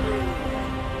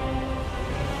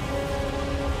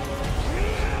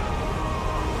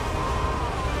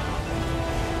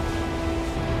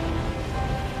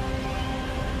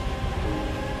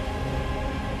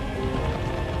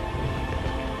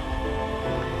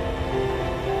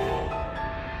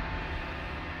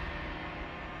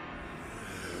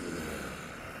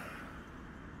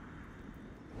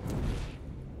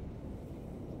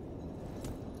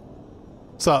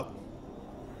 What's up?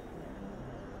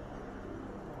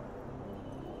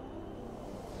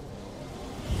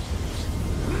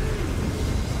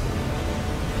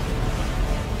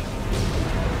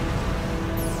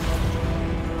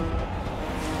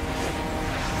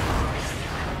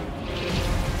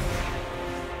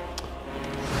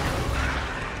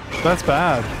 That's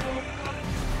bad.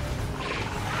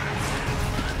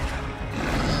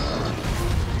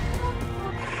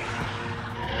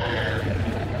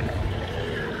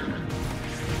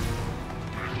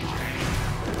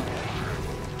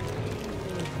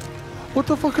 What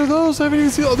the fuck are those? I haven't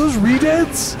even seen. Oh, those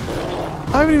redeads?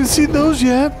 I haven't even seen those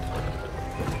yet.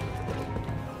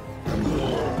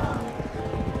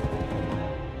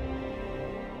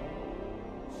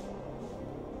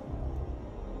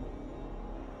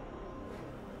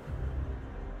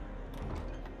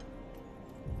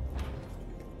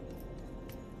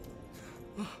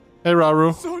 Hey,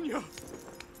 Raru. Sonia!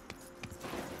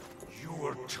 You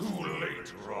were too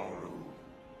late, Raru.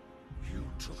 You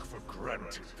took for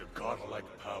granted the godlike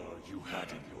power you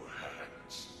had in your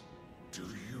hands. Do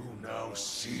you now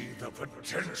see the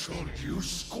potential you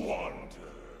squandered?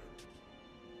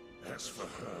 As for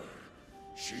her,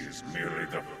 she is merely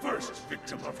the first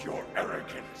victim of your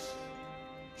arrogance.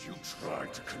 You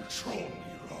tried to control me,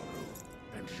 Raru,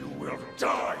 and you will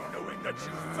die knowing that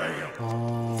you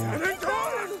failed. Get it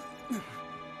gone!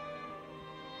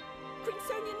 Prince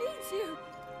Sonia needs you.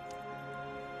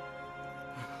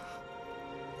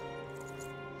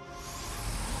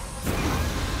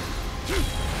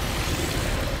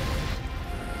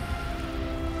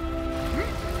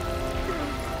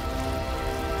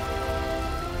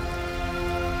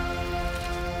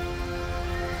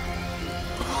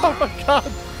 Oh my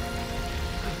god!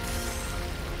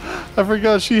 I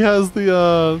forgot she has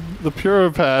the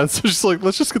Pura pad, so she's like,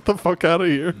 let's just get the fuck out of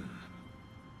here.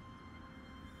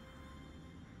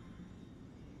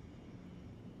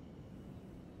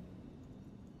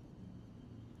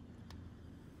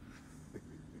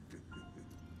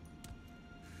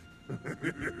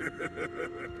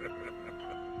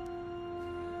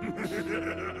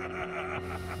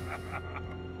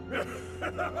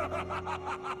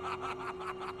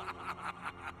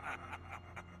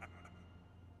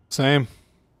 Same.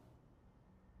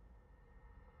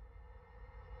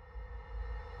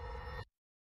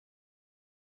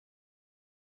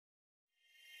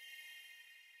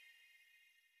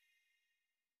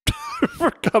 I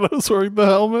forgot I was wearing the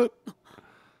helmet.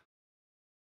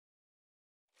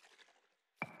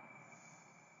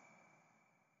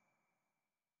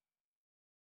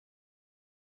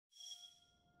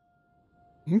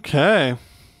 Okay.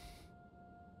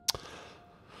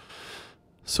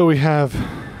 So we have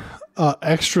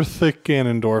extra thick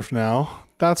Ganondorf now.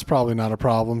 That's probably not a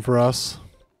problem for us.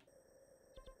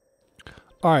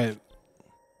 All right.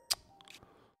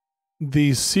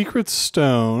 The secret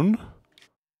stone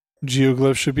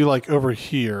geoglyph should be like over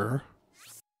here.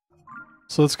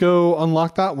 So let's go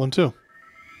unlock that one too.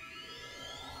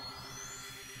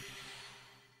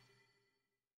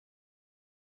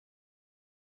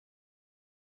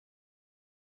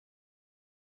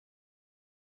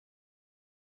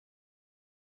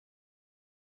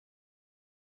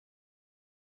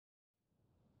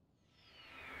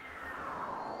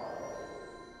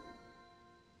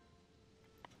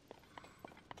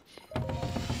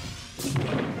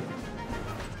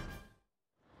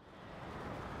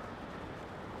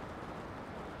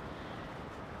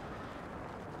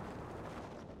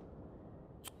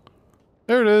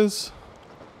 There it is.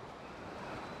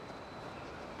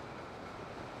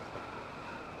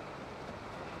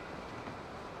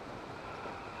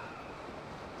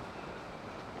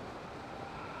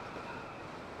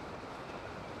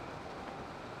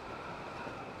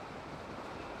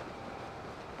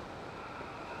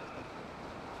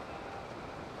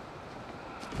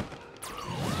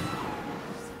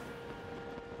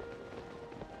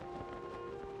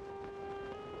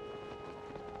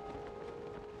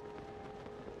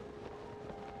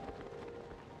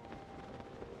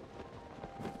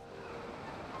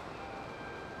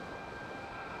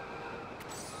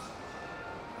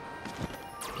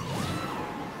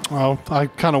 Oh, I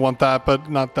kind of want that, but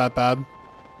not that bad.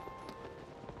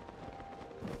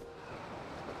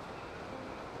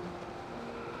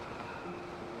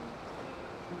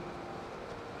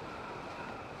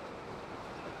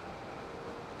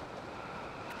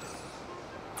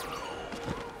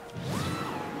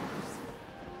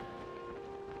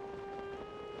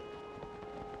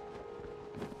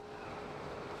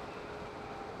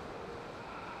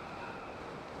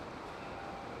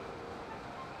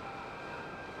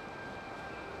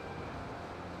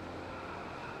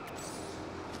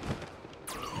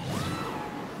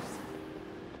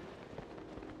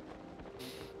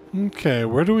 Okay,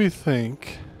 where do we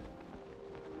think?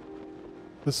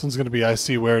 This one's going to be, I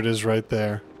see where it is right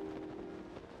there.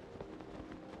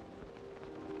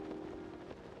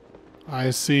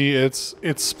 I see its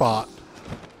spot.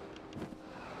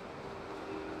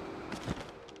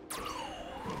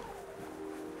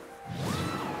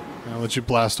 I'll let you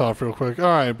blast off real quick. All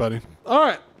right, buddy. All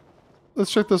right.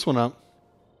 Let's check this one out.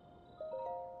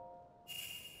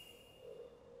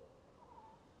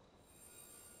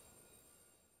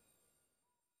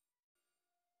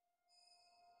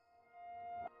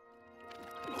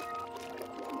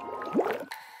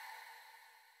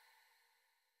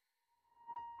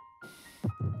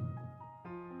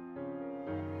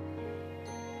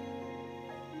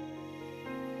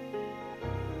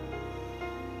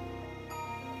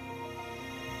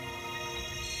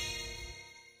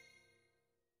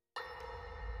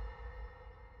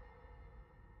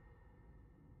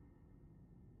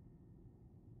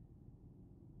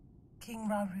 King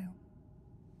Rauru,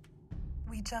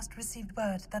 we just received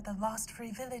word that the last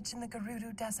free village in the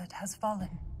Gerudo Desert has fallen.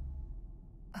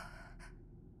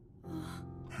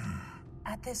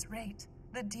 At this rate,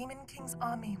 the Demon King's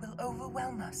army will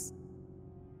overwhelm us.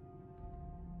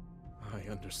 I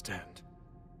understand.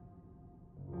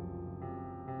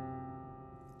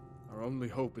 Our only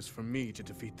hope is for me to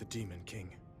defeat the Demon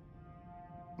King.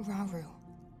 Rauru,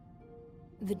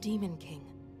 the Demon King.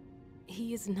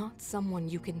 He is not someone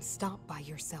you can stop by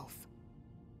yourself.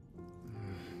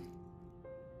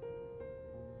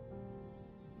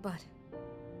 But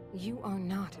you are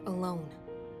not alone.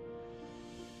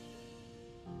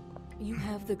 You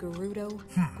have the Gerudo,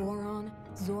 Goron,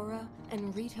 Zora,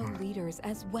 and Rito leaders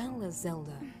as well as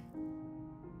Zelda.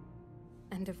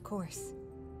 And of course,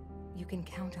 you can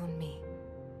count on me.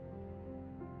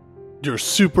 Your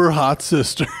super hot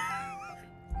sister.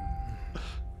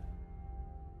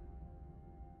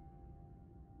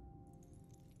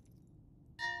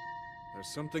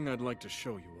 There's something I'd like to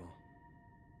show you all.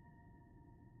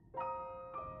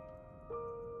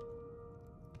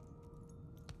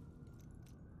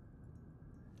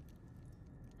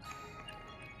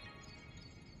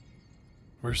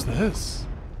 Where's this?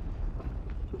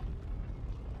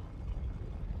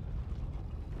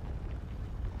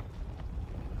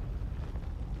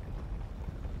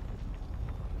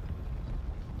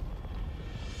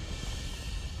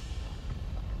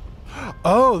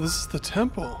 Oh, this is the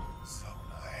temple.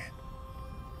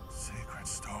 Sacred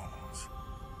stones.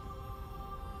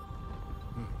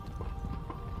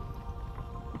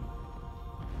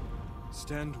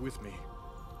 Stand with me.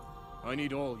 I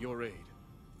need all your aid.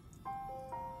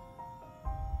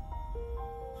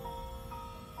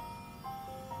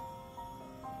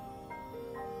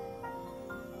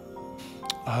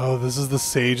 Oh, this is the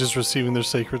sages receiving their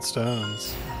sacred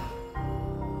stones.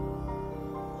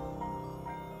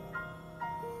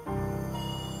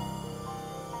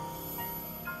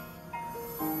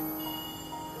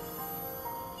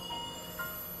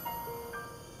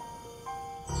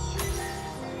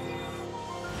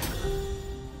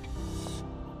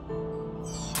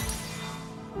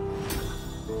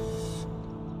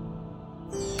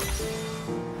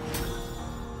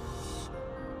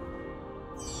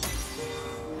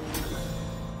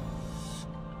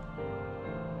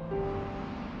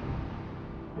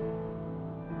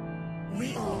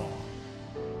 We all,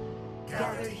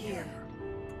 gathered here,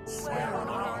 swear on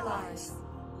our lives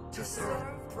to serve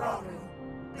Rauru,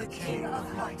 the King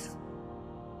of Light.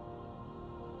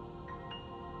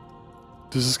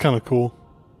 This is kind of cool.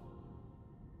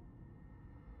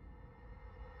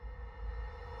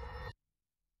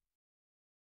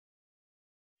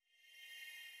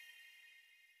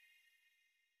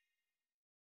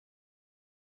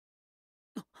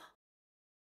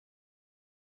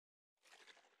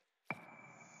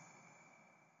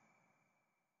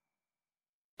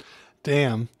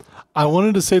 Damn. I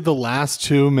wanted to save the last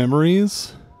two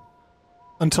memories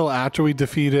until after we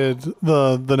defeated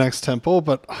the next temple,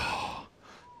 but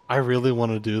I really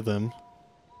want to do them.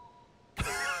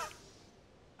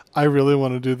 I really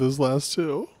want to do those last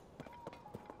two.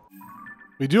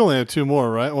 We do only have two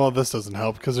more, right? Well, this doesn't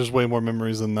help because there's way more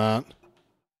memories than that.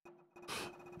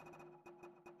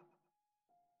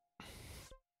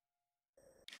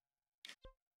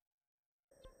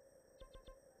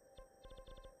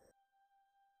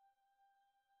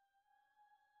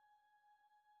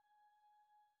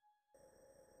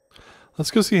 Let's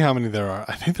go see how many there are.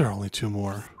 I think there are only two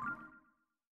more.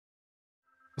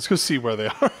 Let's go see where they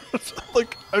are.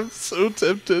 Like, I'm so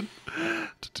tempted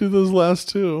to do those last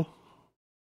two.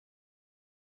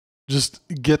 Just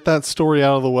get that story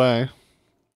out of the way.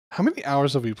 How many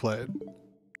hours have we played?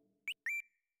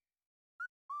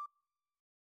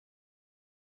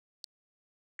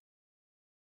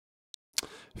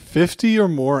 50 or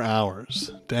more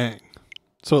hours. Dang.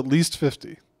 So at least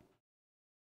 50.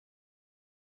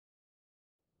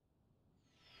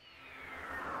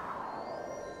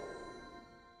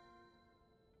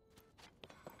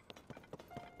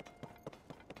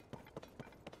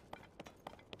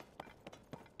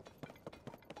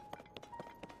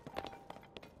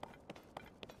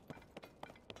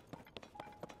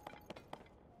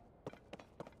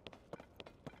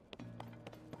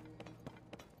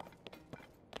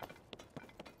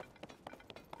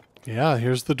 Yeah,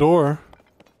 here's the door.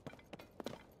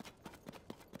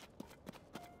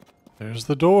 There's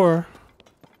the door.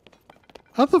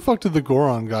 How the fuck did the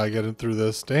Goron guy get in through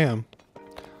this? Damn.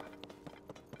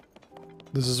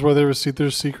 This is where they receive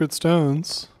their secret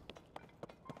stones.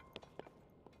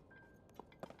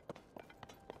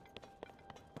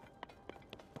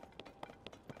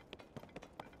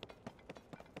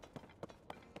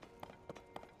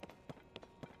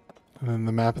 And then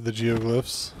the map of the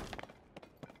geoglyphs.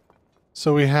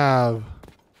 So we have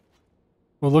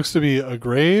what looks to be a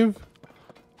grave,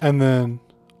 and then,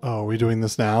 oh, are we doing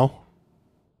this now?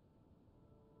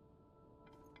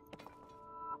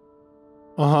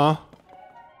 Uh-huh.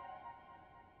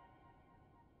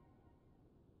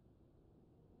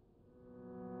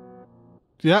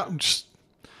 Yeah, just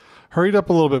hurry it up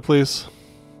a little bit, please.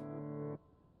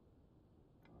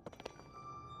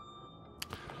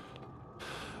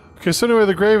 Okay, so anyway,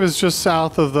 the grave is just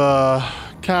south of the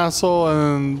castle,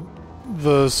 and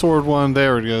the sword one,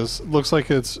 there it is. Looks like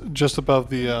it's just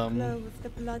above the, The glow of the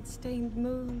blood-stained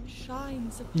moon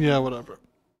shines upon yeah, whatever.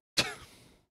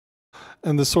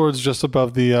 And the sword's just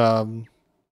above the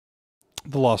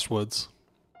Lost Woods.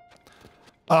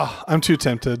 Ah, I'm too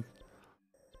tempted.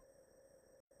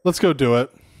 Let's go do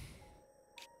it.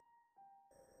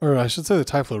 Or I should say the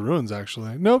Typhlo Ruins,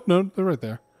 actually. Nope, no, they're right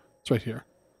there. It's right here.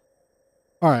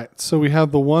 Alright, so we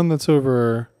have the one that's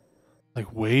over,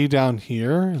 like, way down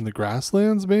here in the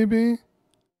grasslands, maybe?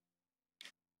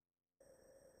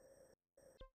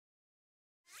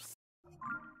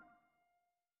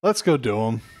 Let's go do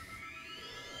them.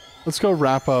 Let's go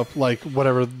wrap up, like,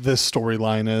 whatever this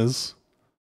storyline is.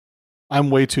 I'm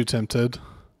way too tempted.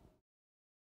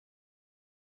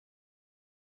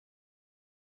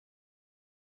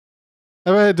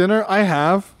 Have I had dinner? I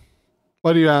have.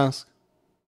 Why do you ask?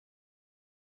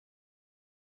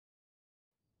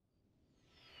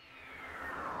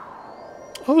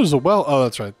 Oh, there's a well. Oh,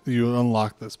 that's right. You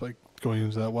unlock this by going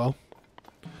into that well.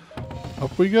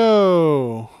 Up we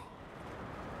go.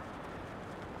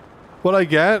 What I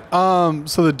get?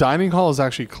 So the dining hall is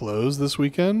actually closed this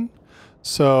weekend.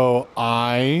 So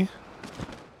I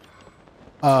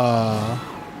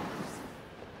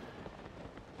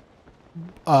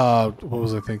what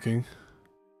was I thinking?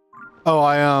 Oh,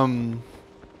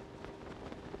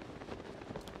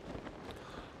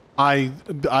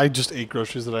 I just ate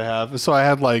groceries that I have. So I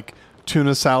had like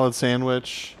tuna salad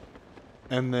sandwich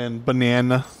and then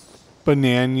banana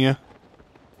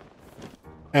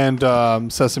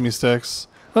and sesame sticks.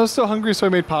 I was still hungry, so I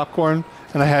made popcorn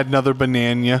and I had another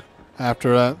banana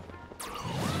after that.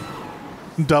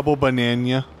 Double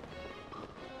banana.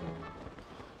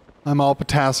 I'm all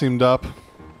potassiumed up.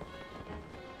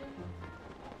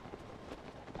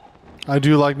 I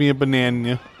do like me a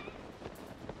banana.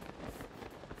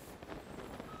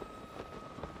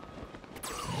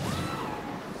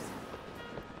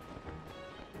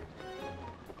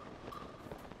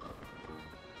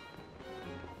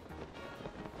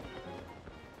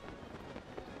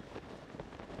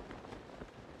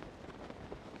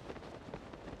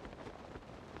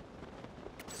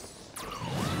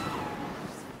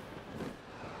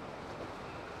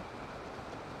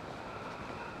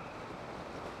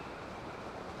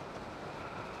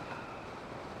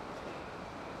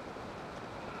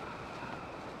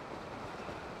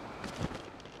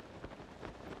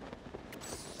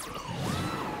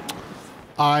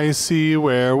 I see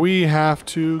where we have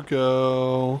to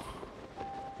go.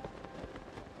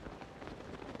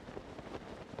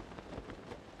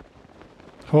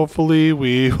 Hopefully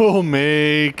we will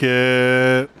make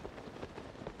it.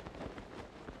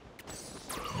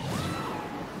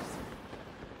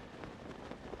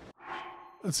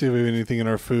 Let's see if we have anything in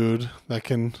our food that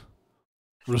can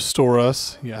restore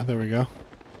us. Yeah, there we go.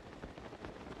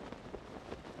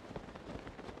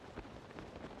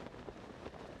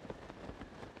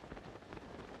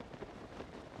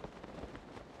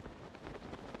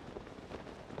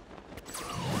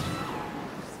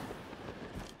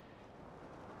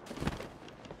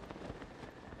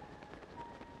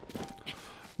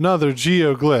 Another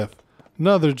geoglyph.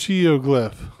 Another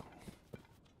geoglyph.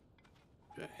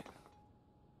 Okay.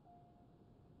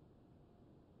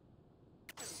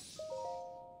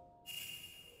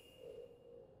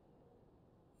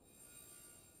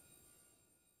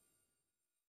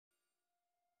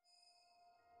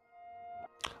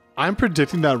 I'm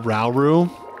predicting that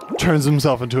Rauru turns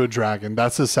himself into a dragon.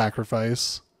 That's his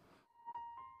sacrifice.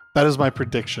 That is my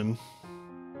prediction.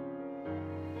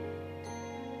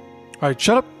 Alright,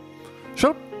 shut up.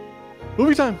 Shut up.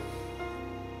 Movie time.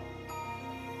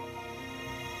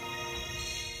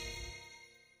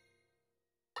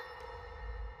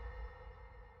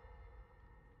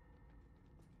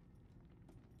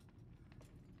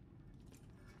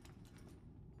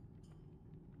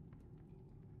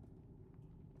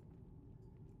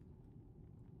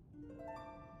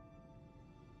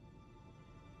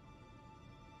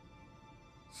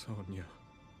 Sonia.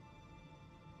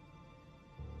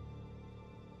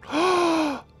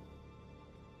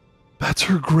 That's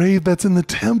her grave that's in the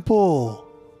temple.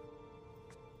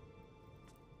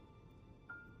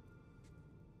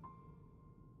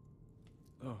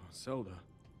 Oh, Zelda.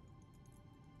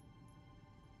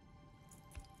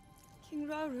 King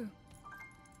Rauru,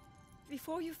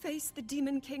 before you face the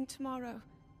Demon King tomorrow,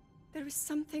 there is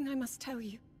something I must tell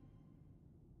you.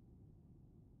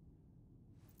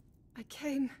 I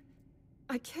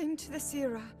came to this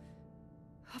era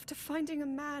after finding a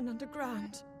man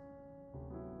underground.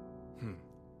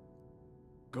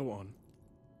 Go on.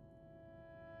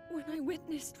 When I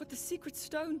witnessed what the Secret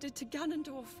Stone did to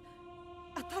Ganondorf,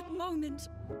 at that moment,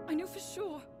 I knew for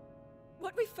sure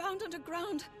what we found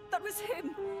underground, that was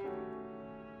him.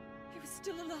 He was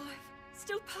still alive,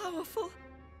 still powerful.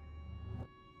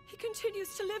 He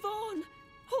continues to live on,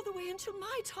 all the way until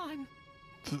my time.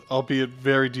 Albeit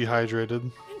very dehydrated.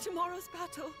 In tomorrow's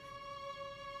battle,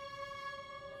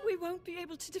 we won't be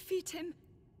able to defeat him.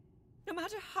 No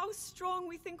matter how strong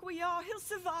we think we are, he'll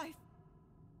survive.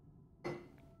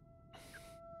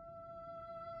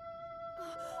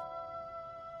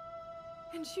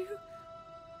 And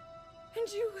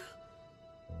you will.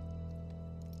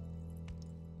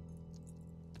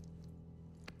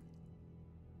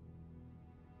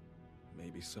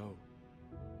 Maybe so.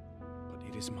 But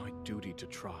it is my duty to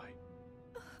try.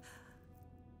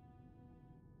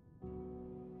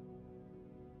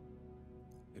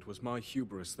 It was my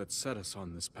hubris that set us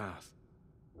on this path.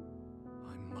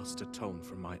 I must atone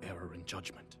for my error in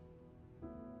judgment.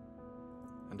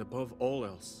 And above all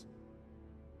else,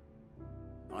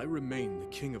 I remain the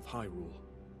King of Hyrule.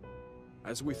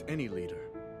 As with any leader,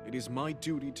 it is my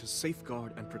duty to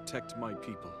safeguard and protect my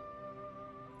people,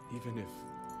 even if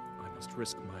I must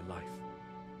risk my life.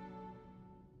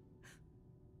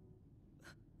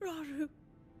 Rauru.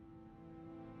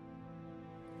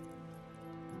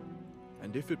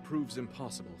 And if it proves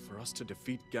impossible for us to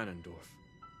defeat Ganondorf,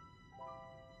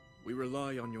 we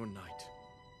rely on your knight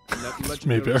and that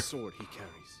legendary sword he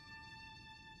carries.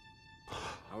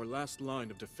 Our last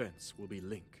line of defense will be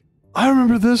Link. I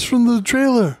remember this from the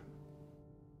trailer.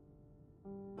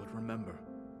 But remember,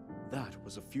 that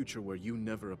was a future where you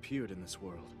never appeared in this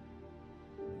world.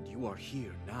 And you are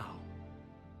here now.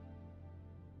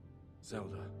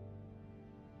 Zelda,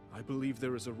 I believe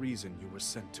there is a reason you were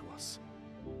sent to us.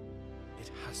 It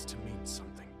has to mean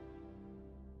something.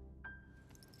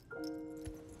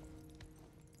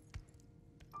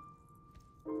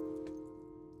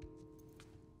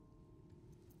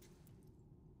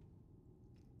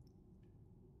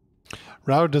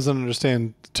 Raoul doesn't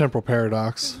understand the temporal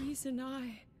paradox. The reason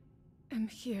I am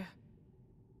here.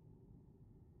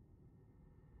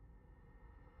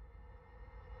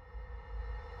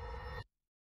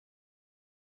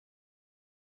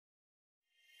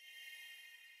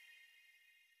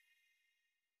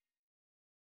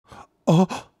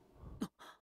 Oh.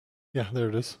 Yeah, there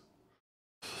it is.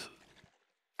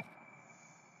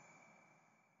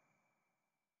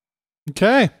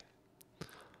 Okay.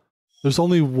 There's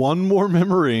only one more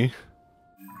memory.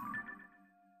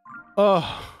 And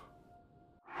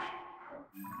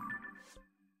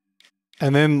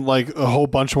then, like, a whole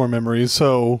bunch more memories,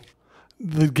 so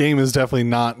the game is definitely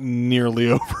not nearly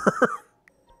over.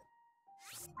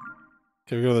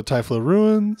 Okay, we go to the Typhlo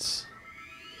Ruins.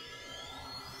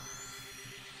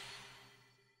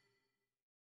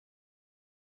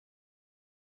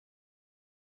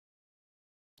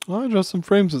 I'll adjust some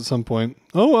frames at some point.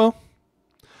 Oh well.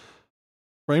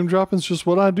 Frame dropping's just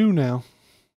what I do now.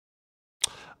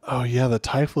 Oh yeah, the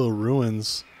Typhlo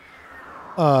Ruins.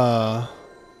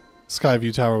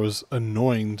 Skyview Tower was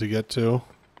annoying to get to.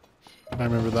 I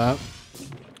remember that.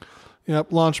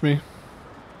 Yep, launch me.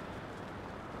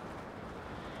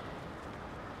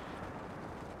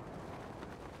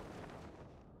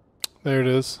 There it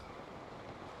is.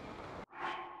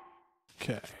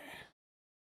 Okay.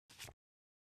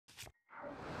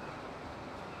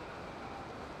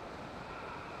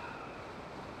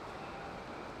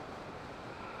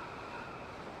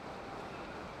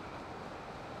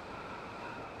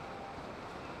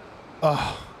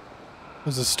 Oh,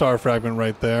 there's a star fragment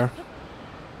right there.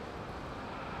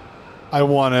 I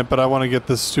want it, but I want to get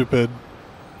this stupid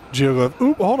geoglyph.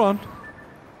 Oop, hold on.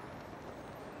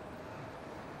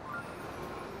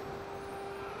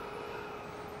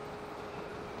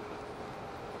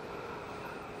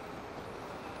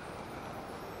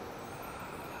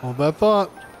 Hold that thought.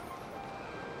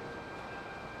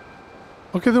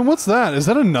 Okay, then what's that? Is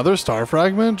that another star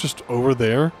fragment just over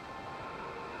there?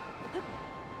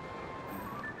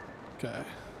 Okay.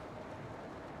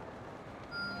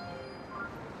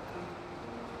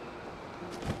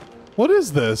 What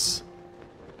is this?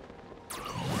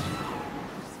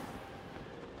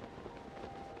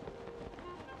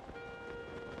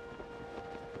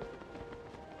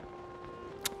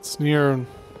 It's near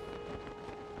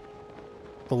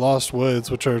the Lost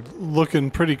Woods, which are looking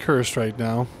pretty cursed right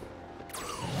now.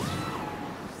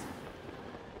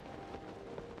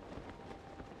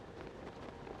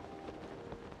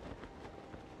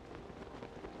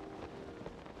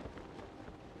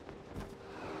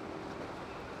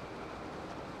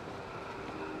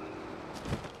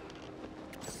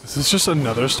 Is this just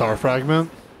another star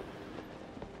fragment?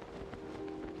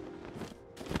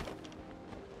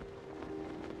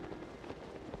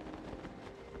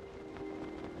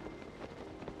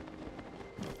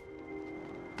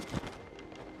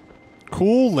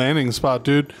 Cool landing spot,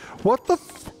 dude. What the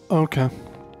f- Okay.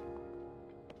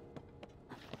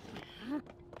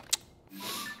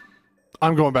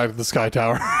 I'm going back to the Sky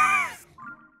Tower.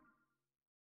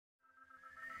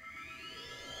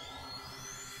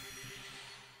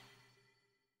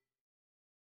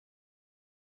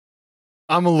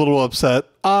 I'm a little upset.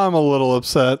 I'm a little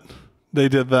upset they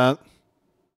did that.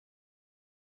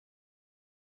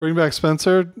 Bring back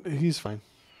Spencer. He's fine.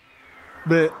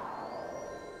 But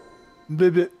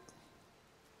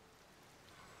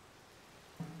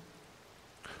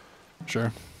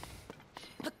sure.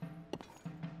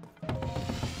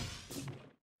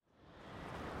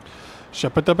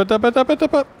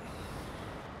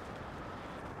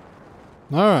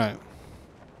 All right.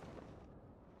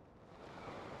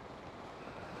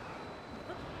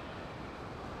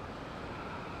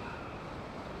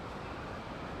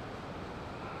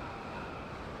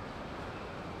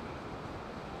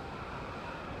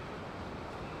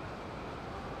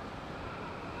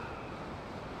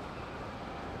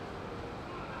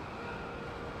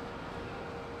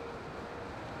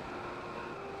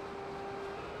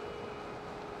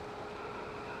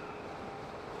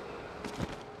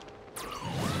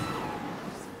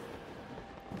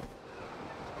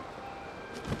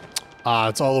 Ah,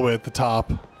 it's all the way at the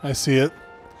top. I see it.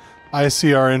 I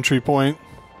see our entry point.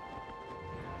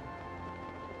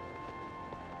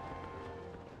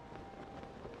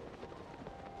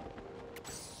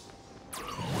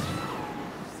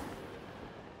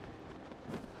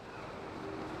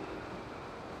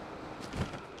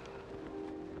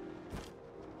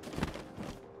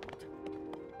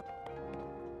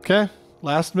 Okay,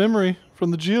 last memory from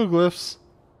the geoglyphs.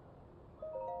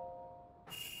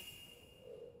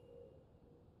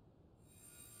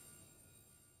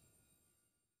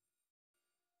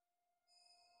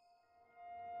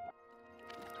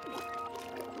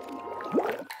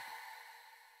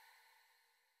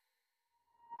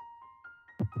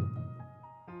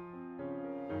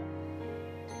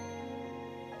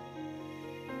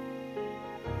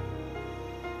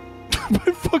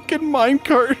 My fucking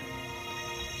minecart.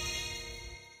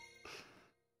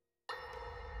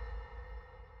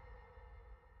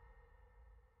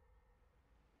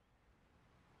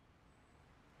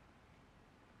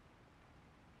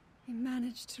 He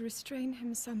managed to restrain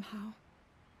him somehow.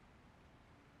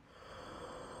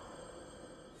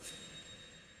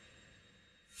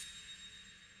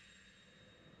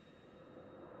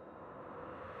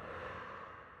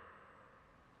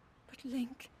 But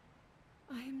Link,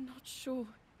 I am not sure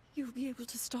you'll be able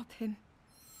to stop him.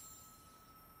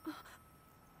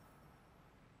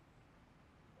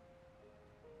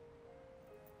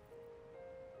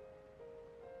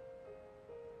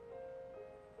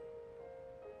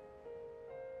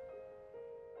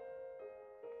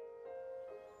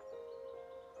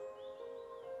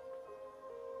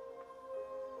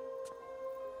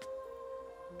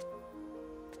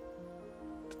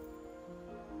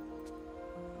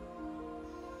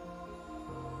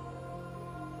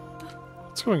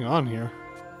 What's going on here?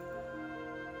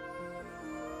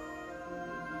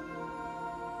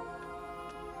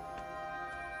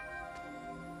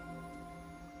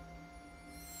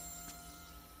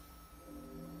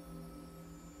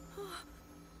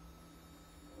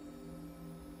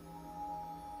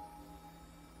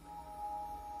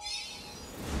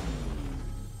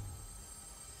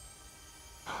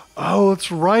 Oh,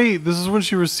 that's right. This is when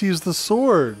she receives the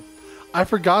sword. I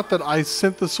forgot that I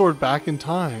sent the sword back in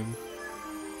time.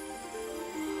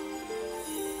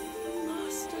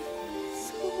 Master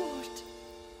Sword.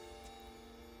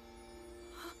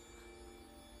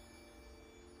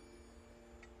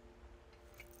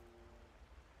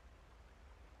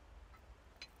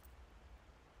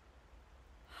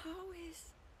 How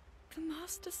is the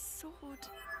Master Sword?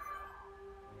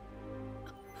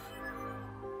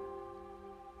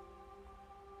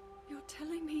 You're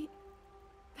telling me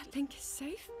that Link is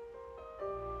safe?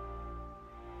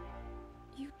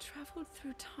 You traveled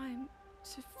through time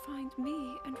to find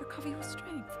me and recover your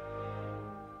strength.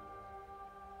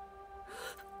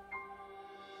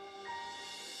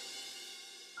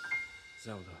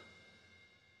 Zelda,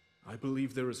 I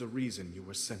believe there is a reason you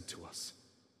were sent to us.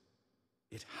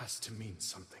 It has to mean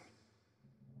something.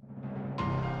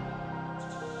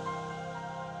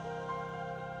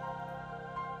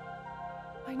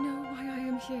 I know why I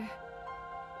am here.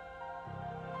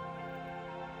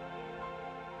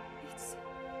 It's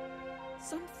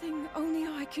something only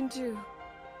I can do.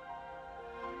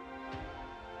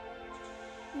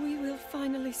 We will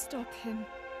finally stop him.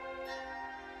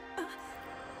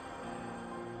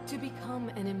 To become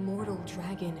an immortal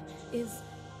dragon is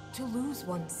to lose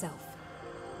oneself.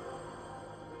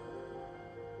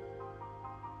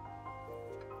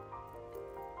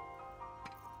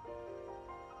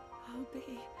 I'll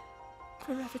be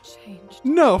forever changed.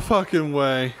 No fucking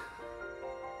way.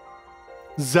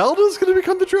 Zelda's gonna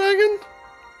become the dragon?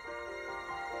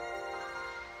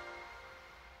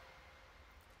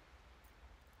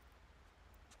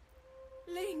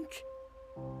 Link!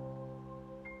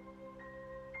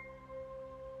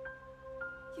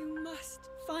 You must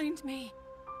find me.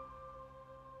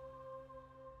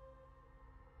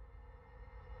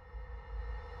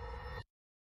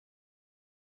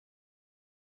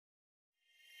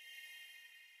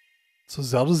 So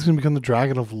Zelda's gonna become the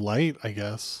dragon of light, I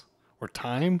guess. Or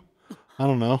time? I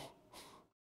don't know.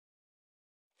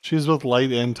 She's both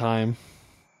light and time.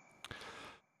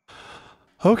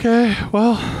 Okay,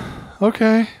 well,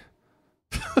 okay.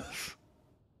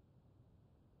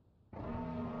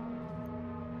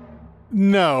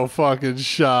 No fucking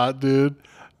shot, dude.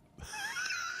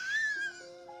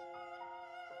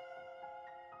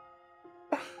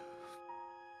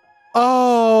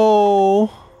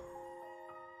 Oh.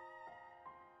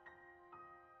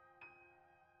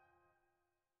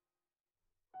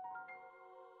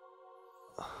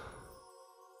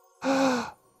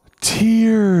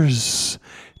 Tears.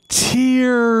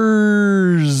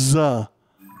 Tears.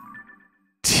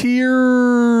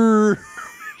 Tears.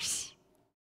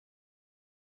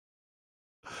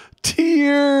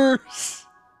 Tears.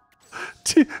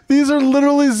 These are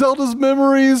literally Zelda's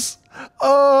memories.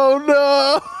 Oh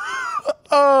no.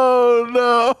 Oh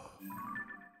no.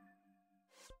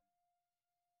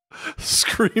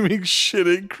 Screaming,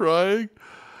 shitting, crying.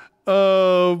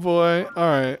 Oh boy. All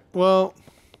right. Well,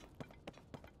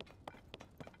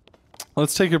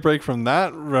 let's take a break from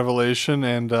that revelation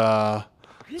and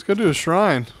let's go do a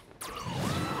shrine.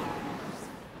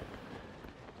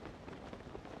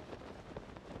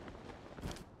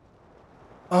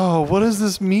 Oh, what does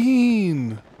this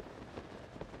mean?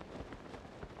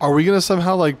 Are we gonna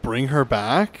somehow like bring her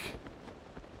back?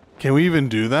 Can we even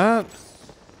do that?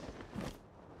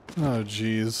 Oh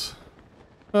jeez.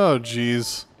 Oh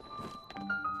jeez.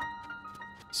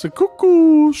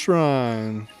 Sakuku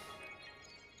Shrine.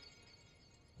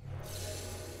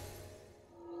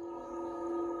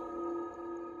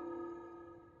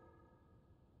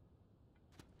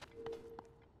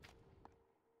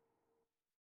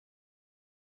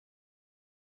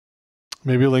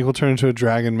 Maybe Link will turn into a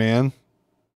dragon man.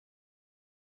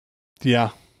 Yeah,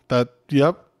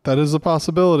 yep, that is a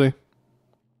possibility.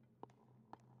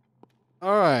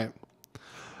 All right.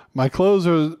 My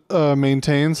clothes are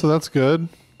maintained, so that's good.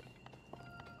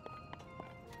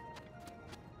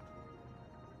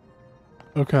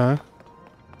 Okay.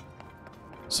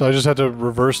 So I just had to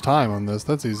reverse time on this.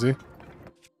 That's easy.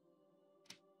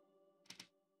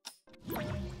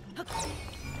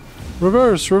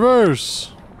 Reverse,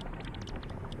 reverse.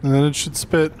 And then it should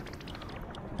spit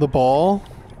the ball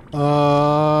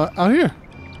out here.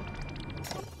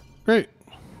 Great.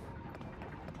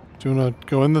 Do you want to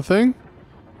go in the thing?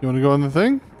 You want to go in the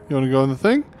thing? You want to go in the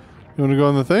thing? You want to go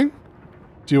in the thing?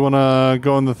 Do you want to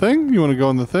go in the thing? You want to go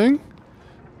in the thing?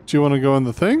 Do you want to go in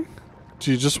the thing?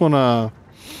 Do you just want to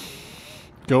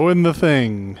go in the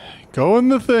thing? Go in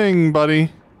the thing,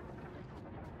 buddy.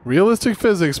 Realistic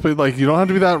physics, but like you don't have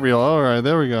to be that real. All right,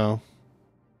 there we go.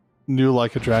 New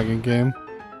Like a Dragon game.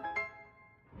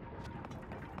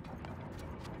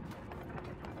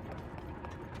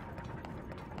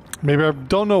 Maybe I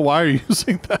don't know why you're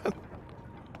using that.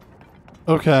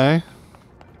 Okay.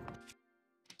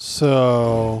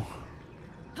 So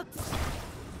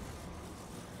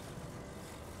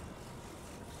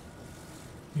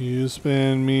you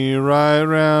spin me right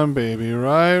round, baby,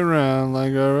 right round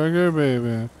like a record,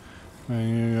 baby. When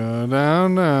you go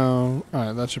down, down.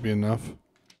 Alright, that should be enough.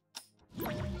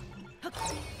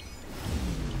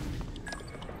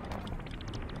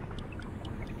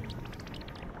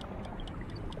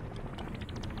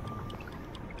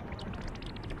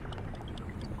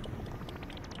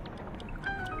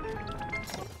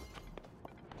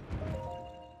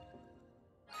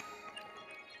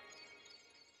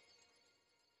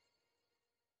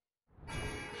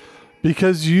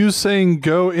 Because you saying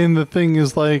go in the thing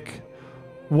is like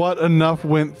what enough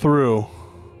went through.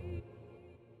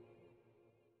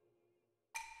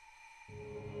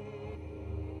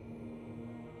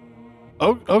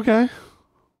 Oh, okay.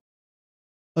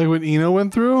 Like what Eno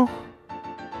went through?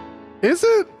 Is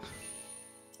it?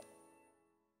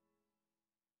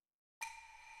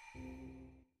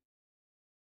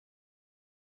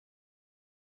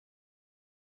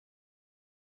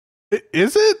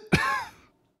 Is it?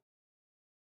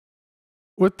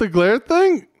 With the glare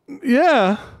thing?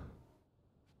 Yeah.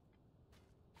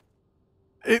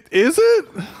 Is it?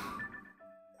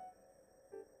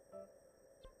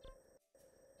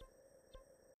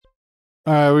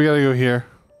 Alright, we gotta go here.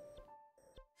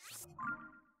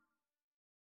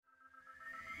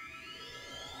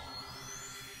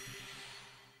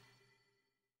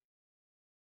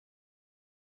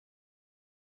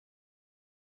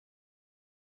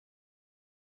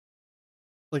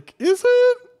 Like, is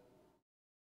it?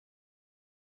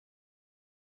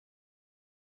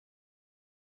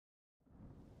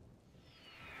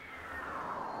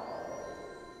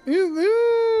 Is it?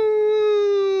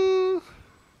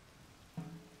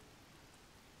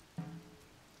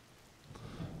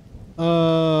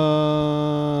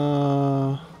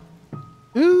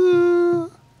 Is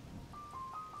it?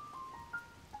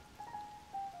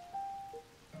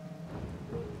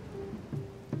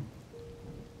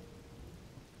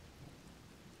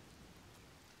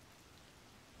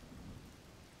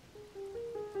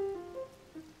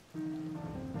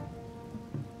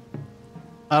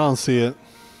 I don't see it.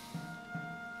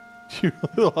 You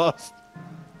lost.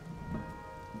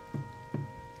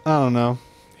 I don't know.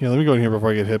 Here, let me go in here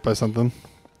before I get hit by something.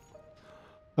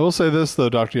 I will say this though,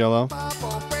 Dr. Yellow.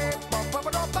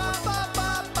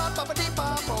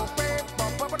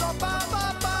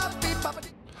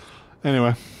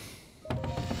 Anyway.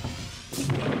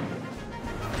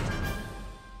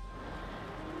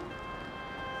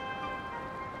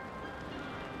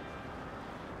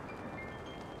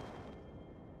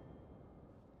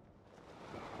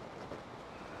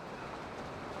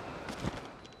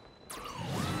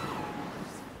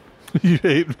 You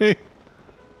hate me?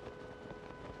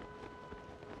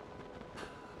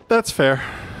 That's fair.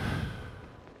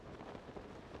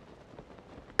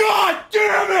 God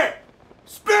damn it!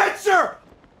 Spencer!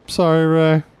 Sorry,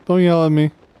 Ray. Don't yell at me.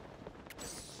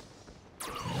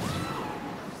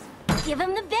 Give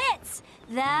him the bits!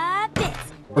 The bits!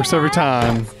 Works every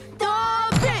time.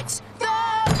 The bits!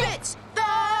 The bits!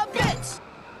 The bits!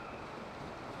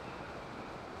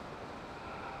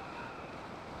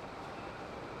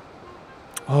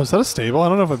 Oh, is that a stable? I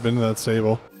don't know if I've been to that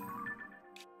stable.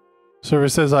 Server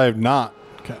says I have not.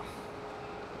 Okay.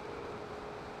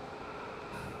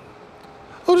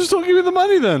 Oh, just don't give me the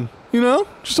money then. You know?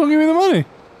 Just don't give me the money.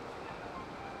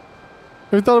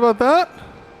 Have you thought about that?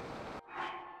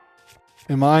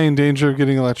 Am I in danger of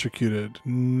getting electrocuted?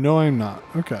 No, I'm not.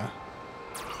 Okay.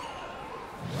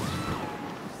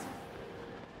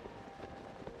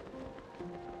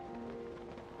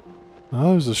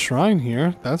 Oh, there's a shrine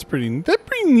here. That's pretty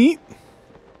neat.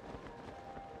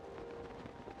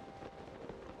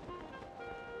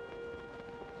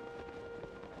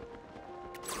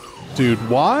 Dude,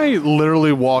 why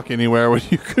literally walk anywhere when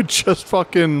you could just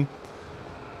fucking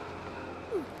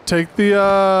take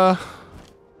the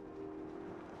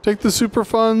super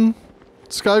fun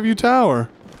Skyview Tower?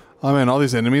 Oh man, all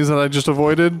these enemies that I just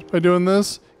avoided by doing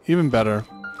this, even better.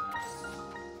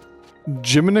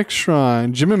 Jiminick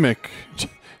Shrine. Jimmy Mick.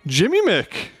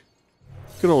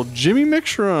 Good old Jimmy Mick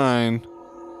Shrine.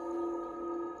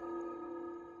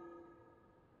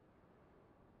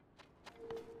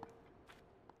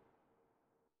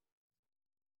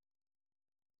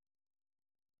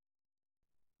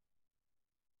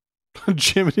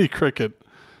 Jiminy Cricket.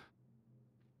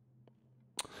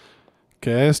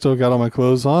 Okay, I still got all my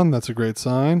clothes on. That's a great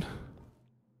sign.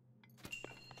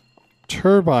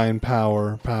 Turbine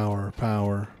power.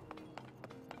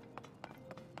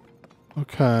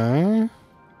 Okay.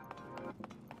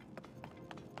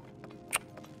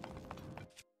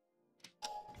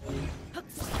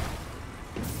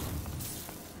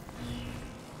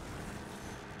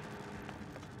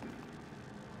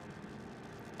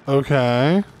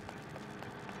 Okay.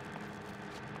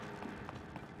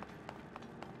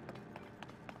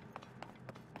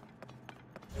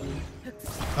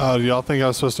 Oh, do y'all think I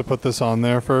was supposed to put this on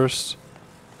there first?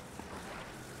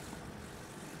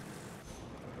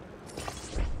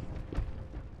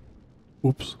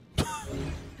 Oops.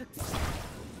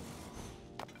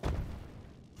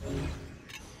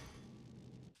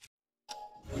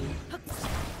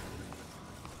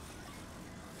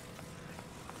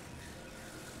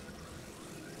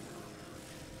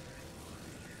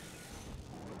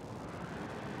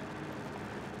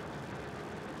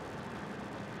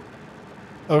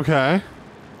 Okay.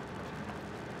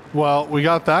 Well, we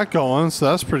got that going, so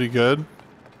that's pretty good.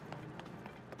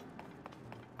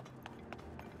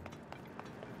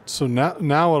 So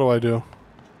now what do I do?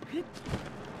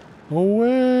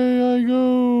 Away I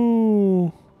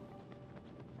go.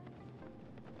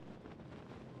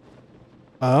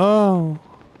 Oh.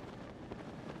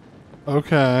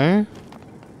 Okay.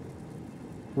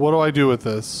 What do I do with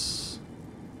this?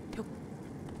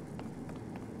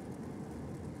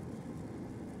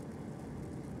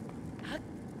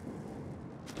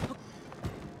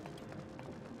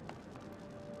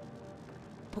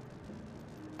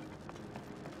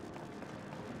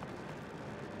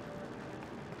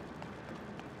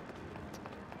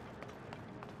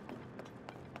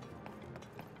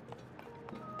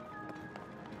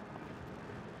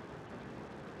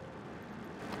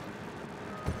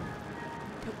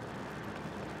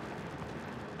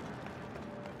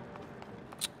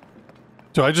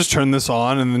 Do I just turn this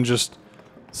on and then just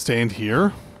stand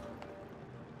here?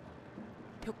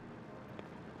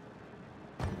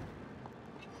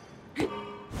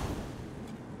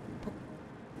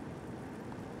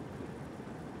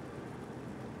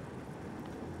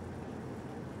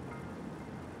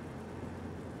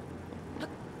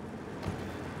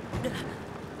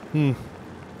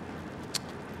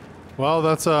 Well,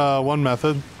 that's one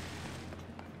method.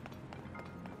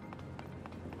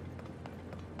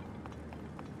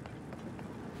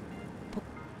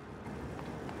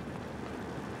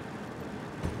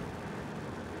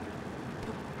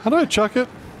 How do I chuck it?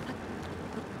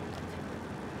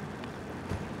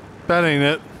 That ain't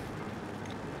it.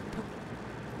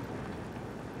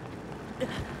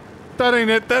 That ain't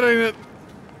it. That ain't it.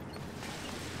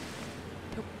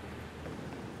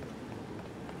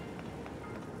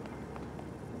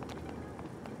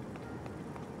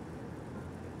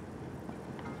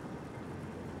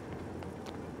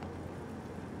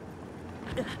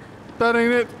 That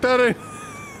ain't it. That ain't.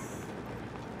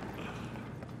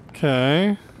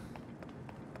 Okay.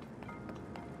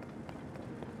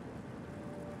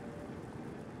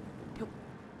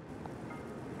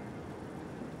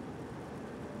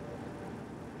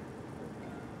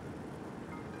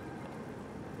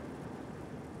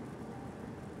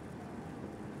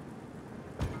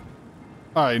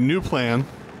 All right, new plan.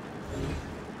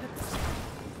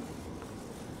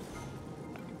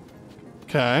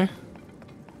 Okay.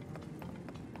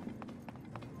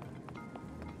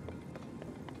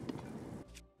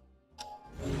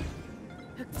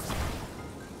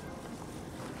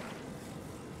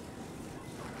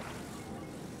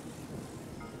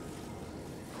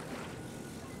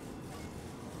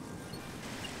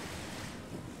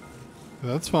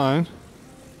 That's fine.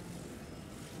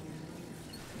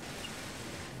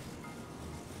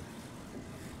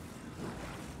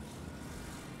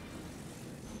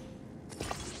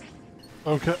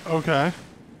 Okay, okay.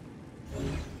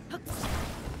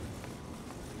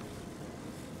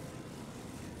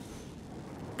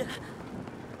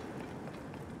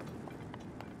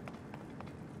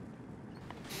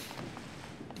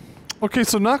 Okay,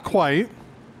 so not quite.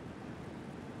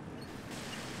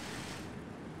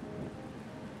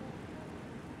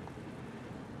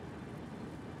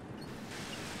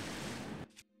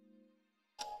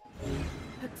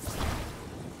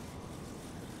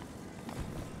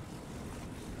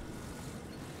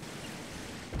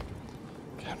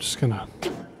 Okay, I'm just gonna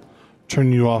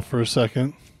turn you off for a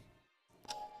second.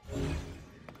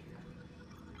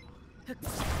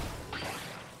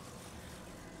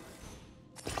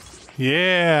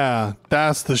 Yeah,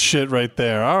 that's the shit right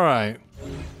there. All right.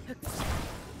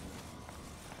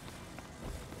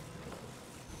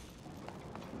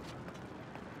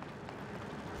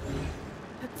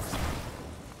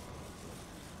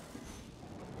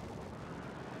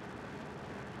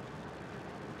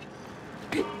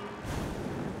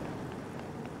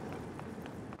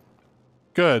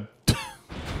 Good.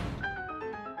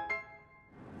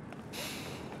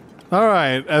 All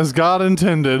right, as God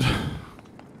intended.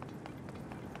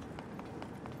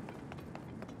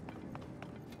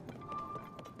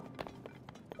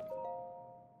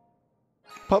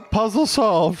 Puzzle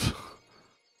solved.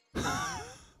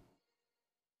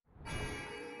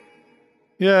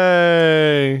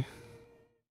 Yay.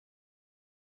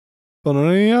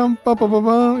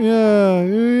 Yeah,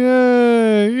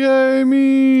 yay, yay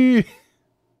me.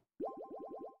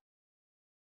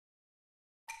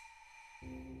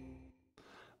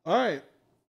 All right.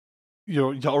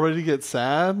 Y'all ready to get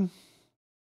sad?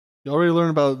 Y'all ready to learn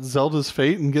about Zelda's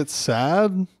fate and get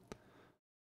sad?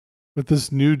 With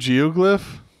this new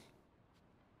geoglyph?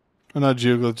 Or not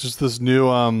geoglyph, just this new,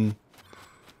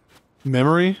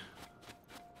 memory?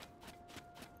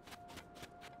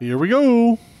 Here we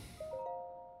go.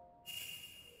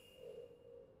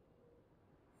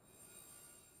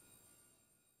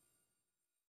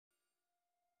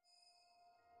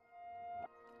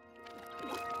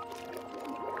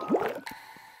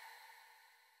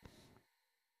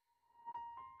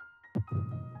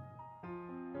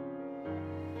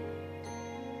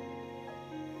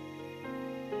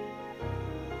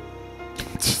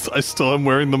 I still am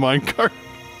wearing the minecart.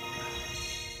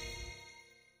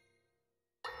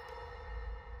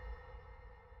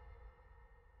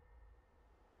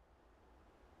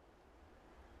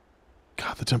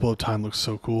 God, the Temple of Time looks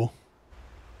so cool.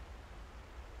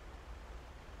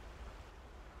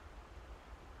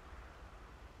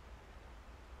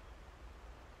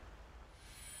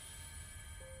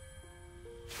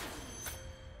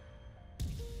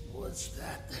 Was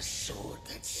that the sword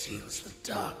that seals the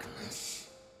darkness?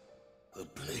 The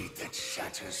blade that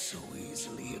shatters so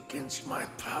easily against my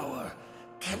power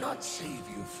cannot save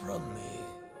you from me.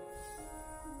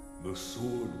 The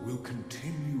sword will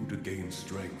continue to gain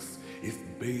strength if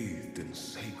bathed in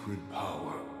sacred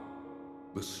power.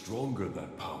 The stronger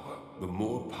that power, the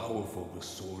more powerful the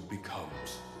sword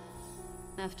becomes.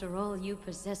 After all, you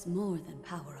possess more than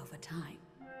power over time.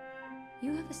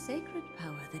 You have a sacred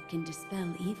power that can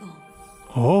dispel evil.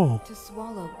 Oh. To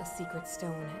swallow a secret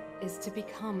stone is to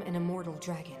become an immortal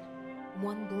dragon,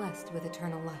 one blessed with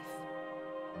eternal life.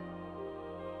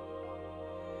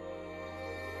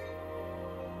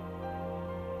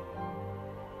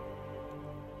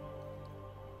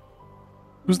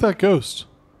 Who's that ghost?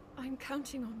 I'm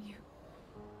counting on you.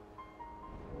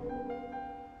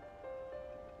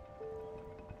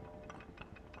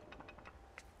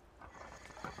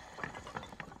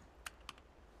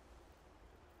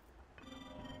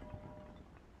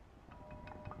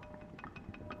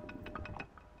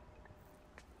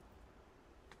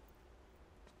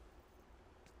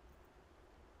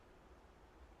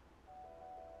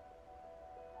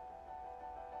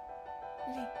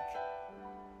 Link,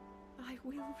 I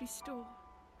will restore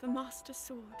the Master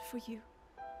Sword for you.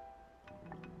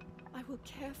 I will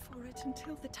care for it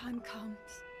until the time comes.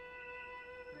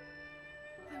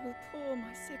 I will pour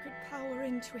my sacred power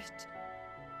into it.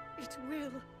 It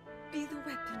will be the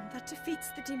weapon that defeats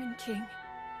the Demon King.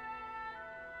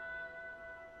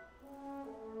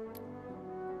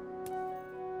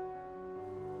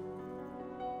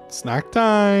 Snack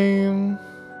time.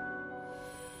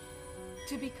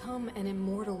 To become an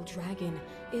immortal dragon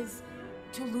is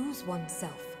to lose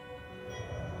oneself.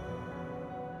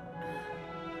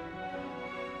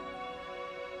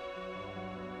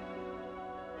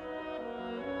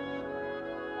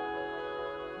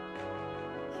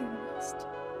 You must.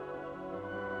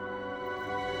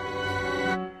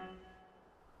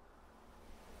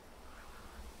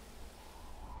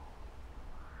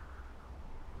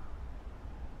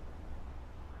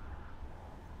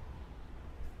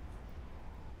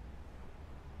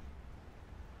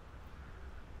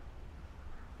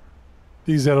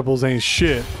 These edibles ain't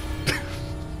shit.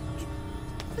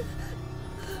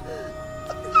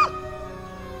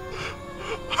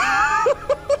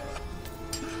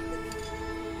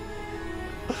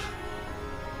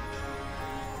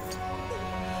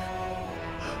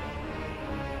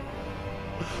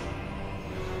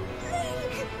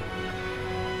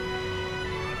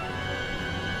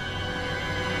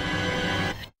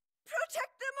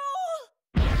 Protect them all!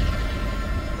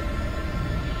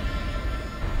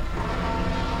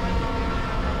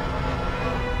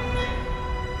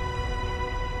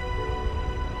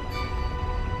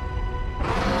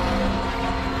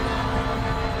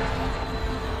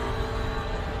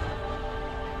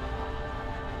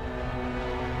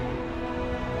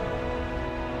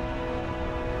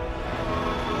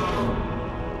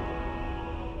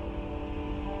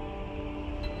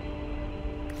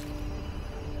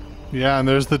 Yeah, and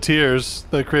there's the tears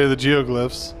that created the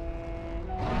geoglyphs.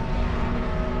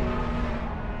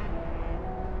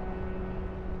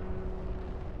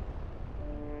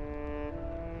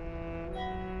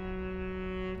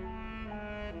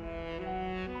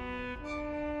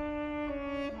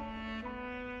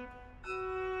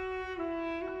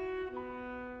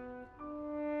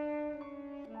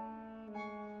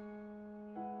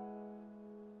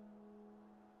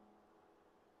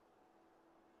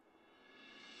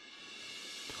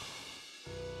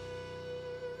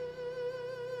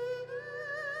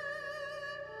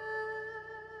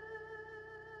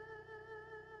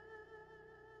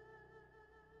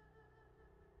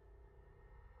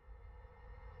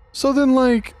 So then,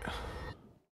 like,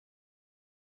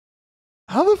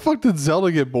 how the fuck did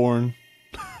Zelda get born?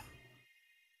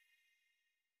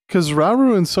 Because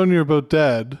Rauru and Sonia are both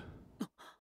dead.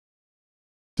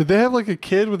 Did they have like a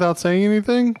kid without saying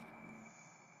anything?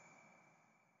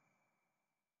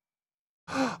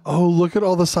 Oh, look at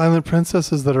all the silent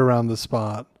princesses that are around the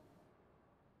spot.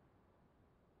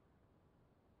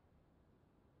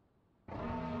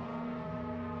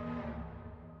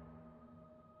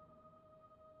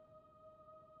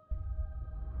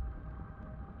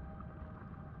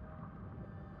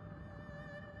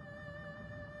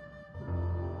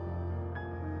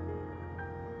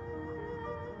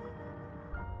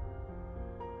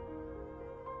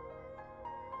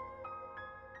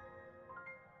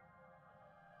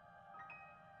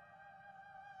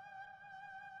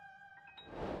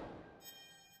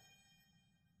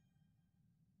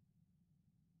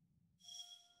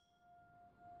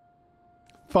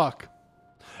 Fuck.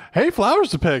 Hey,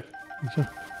 flowers to pick.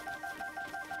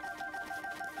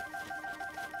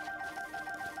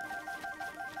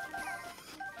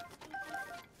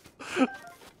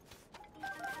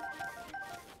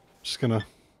 Just gonna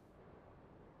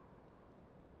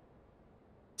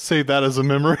save that as a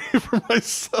memory for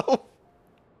myself.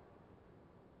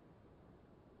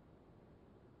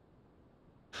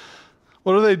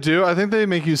 What do they do? I think they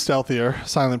make you stealthier,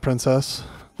 Silent Princess.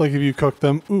 Like if you cook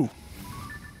them. Ooh.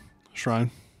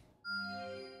 Shrine.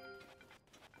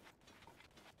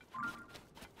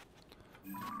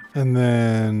 And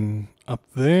then up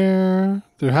there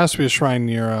has to be a shrine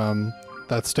near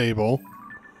that stable.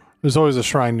 There's always a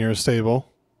shrine near a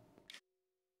stable.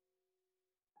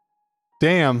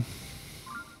 Damn.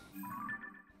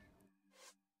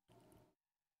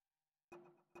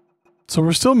 So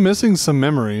we're still missing some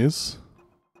memories.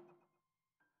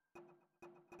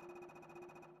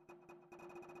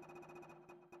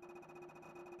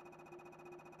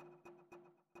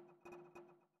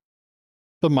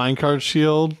 The minecart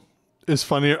shield is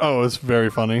funnier. Oh, it's very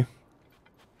funny.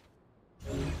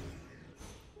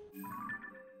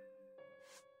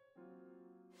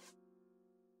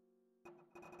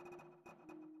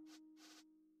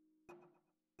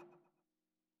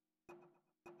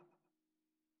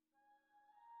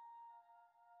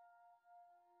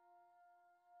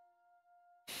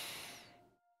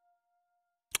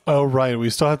 Oh, right. We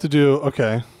still have to do...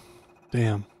 Okay.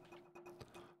 Damn.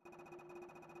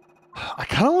 I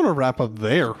kind of want to wrap up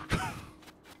there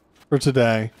for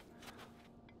today.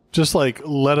 Just like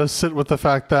let us sit with the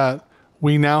fact that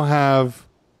we now have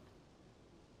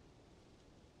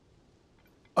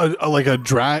a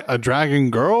dragon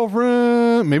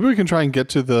girlfriend. Maybe we can try and get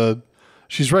to the...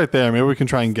 She's right there. Maybe we can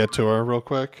try and get to her real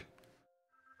quick.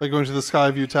 By going to the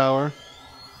Skyview Tower.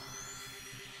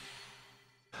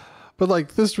 But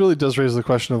like this really does raise the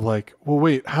question of like, well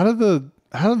wait, how did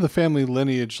the family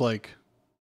lineage like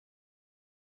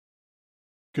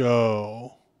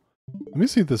go? Let me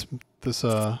see this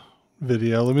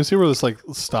video. Let me see where this like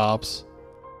stops.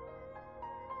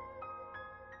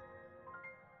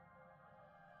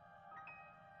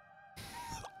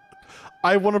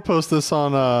 I want to post this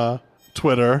on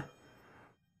Twitter.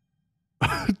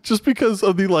 Just because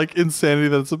of the like insanity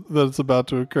that's about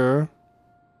to occur.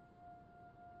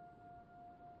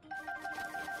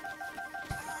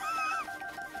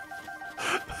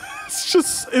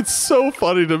 It's so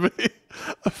funny to me.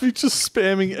 I'll be just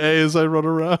spamming A as I run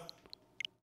around.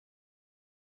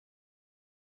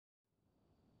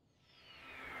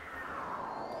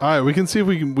 Alright, we can see if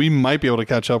we might be able to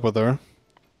catch up with her.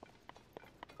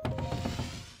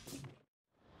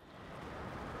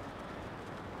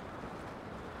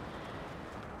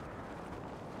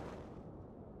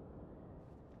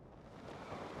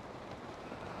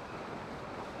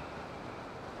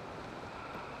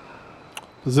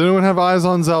 Does anyone have eyes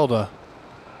on Zelda?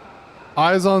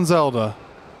 Eyes on Zelda.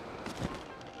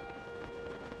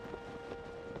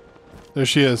 There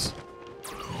she is.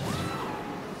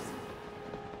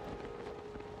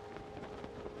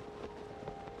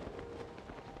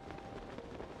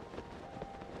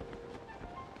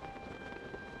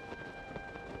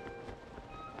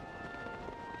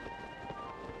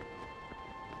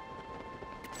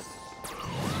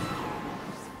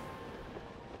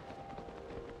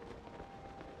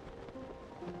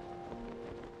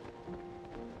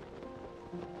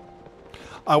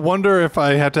 I wonder if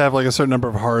I have to have like a certain number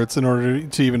of hearts in order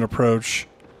to even approach.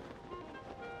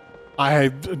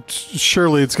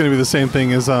 Surely it's going to be the same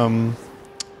thing as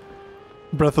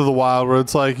Breath of the Wild, where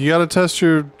it's like you got to test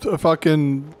your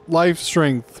fucking life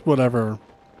strength, whatever.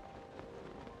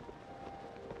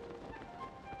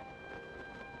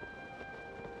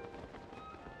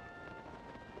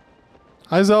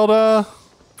 Hi, Zelda.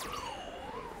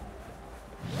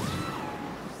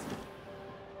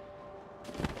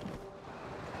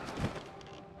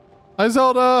 Hi,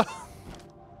 Zelda!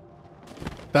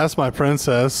 That's my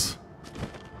princess.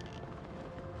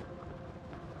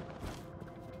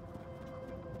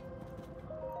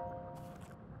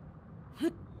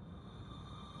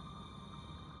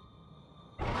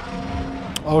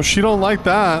 Oh, she don't like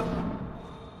that.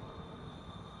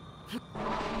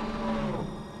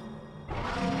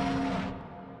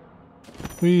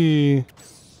 We.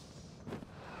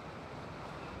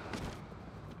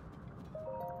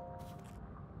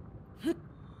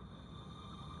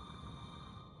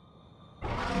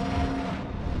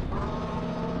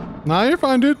 Nah, you're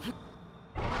fine, dude.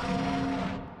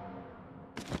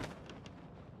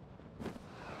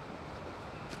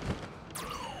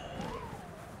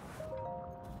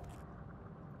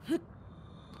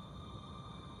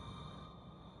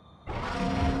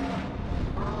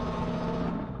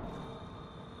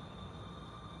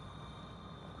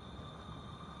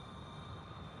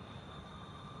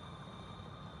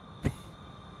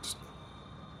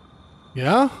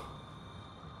 Yeah?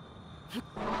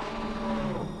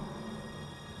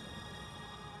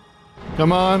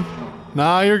 Come on.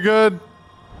 Nah, you're good.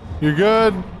 You're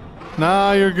good.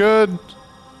 Nah, you're good.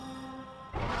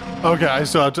 Okay, I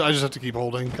just have to keep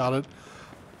holding. Got it.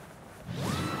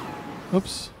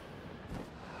 Oops.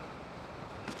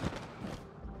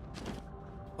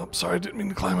 Oh, sorry, I didn't mean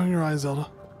to climb on your eyes, Zelda.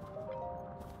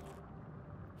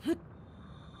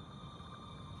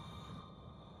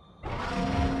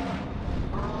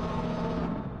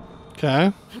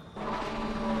 Okay.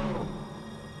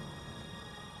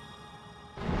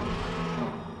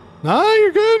 Nah,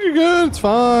 you're good, you're good. It's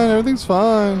fine. Everything's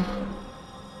fine.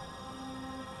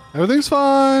 Everything's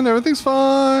fine. Everything's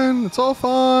fine. It's all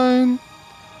fine.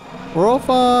 We're all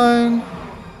fine.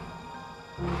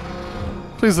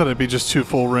 Please let it be just 2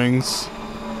 full rings.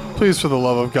 Please, for the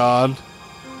love of God.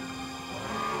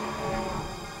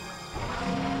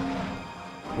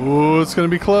 Ooh, it's gonna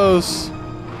be close.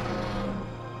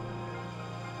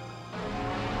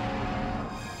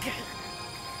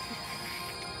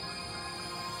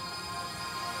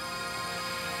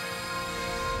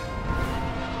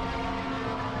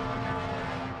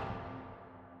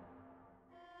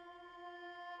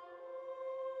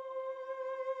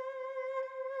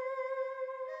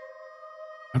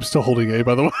 I'm still holding A,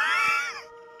 by the way.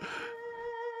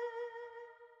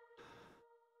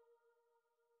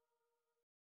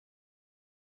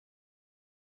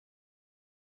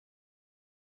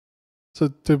 So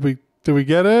did we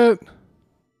get it?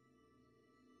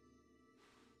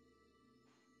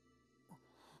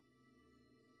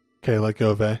 Okay, let go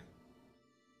of A.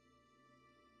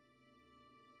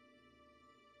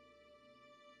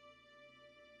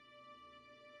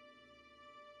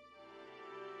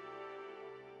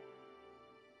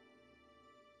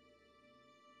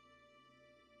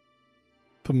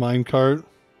 The minecart.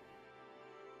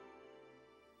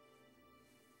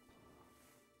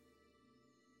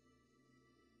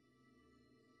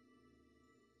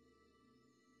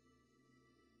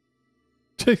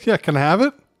 Yeah, can I have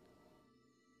it?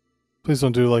 Please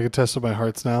don't do like a test of my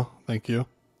hearts now. Thank you.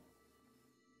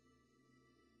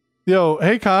 Yo,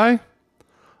 hey Kai.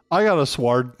 I got a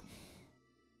sword.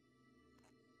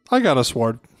 I got a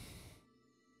sword.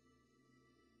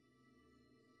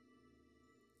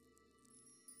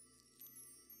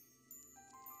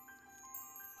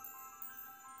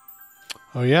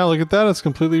 Oh yeah, look at that. It's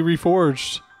completely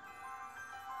reforged.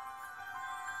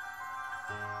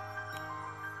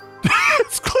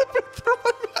 It's clipping through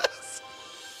my vest.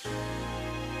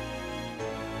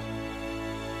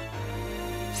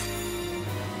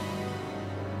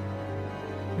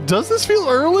 Does this feel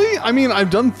early? I mean, I've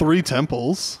done 3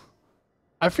 temples.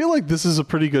 I feel like this is a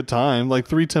pretty good time. Like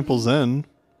 3 temples in.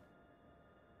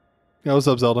 Yeah, what's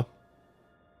up, Zelda?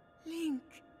 Link.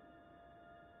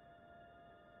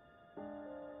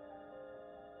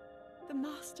 The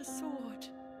Master Sword.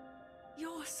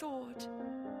 Your sword.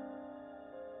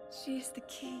 She is the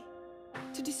key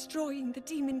to destroying the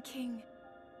Demon King.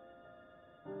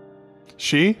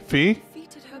 She? Fee?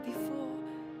 Defeated her before,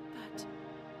 but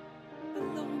a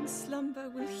long slumber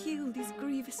will heal these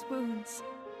grievous wounds.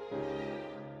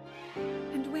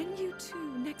 And when you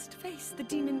two next face the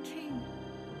Demon King,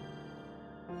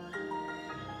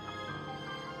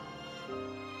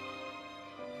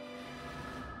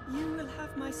 you will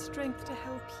have my strength to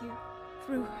help you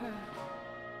through her.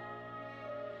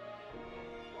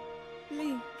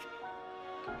 Link,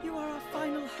 you are our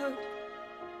final hope.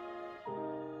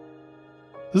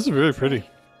 This is really pretty.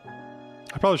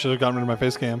 I probably should have gotten rid of my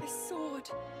face cam. This sword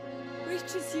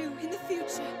reaches you in the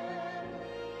future.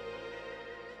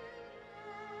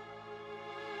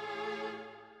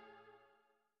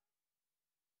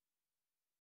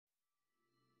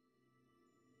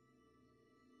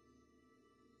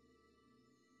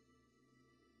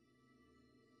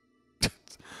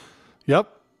 Yep.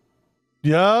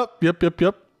 Yep.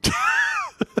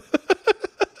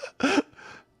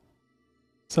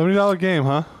 $70 game,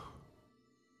 huh?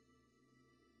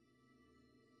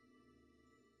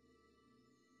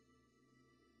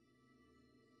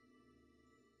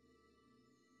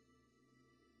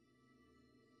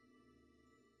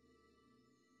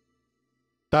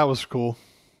 That was cool.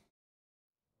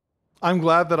 I'm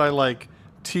glad that I like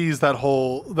teased that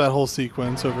whole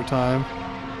sequence over time.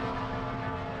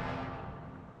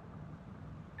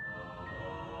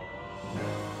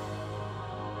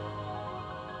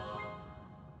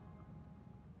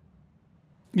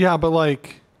 Yeah, but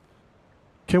like,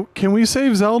 can we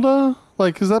save Zelda?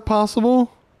 Like, is that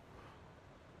possible?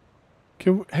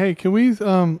 Can we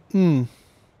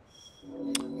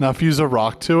now fuse a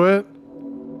rock to it?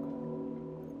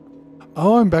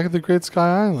 Oh, I'm back at the Great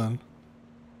Sky Island.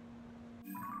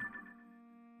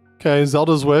 Okay,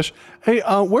 Zelda's Wish. Hey,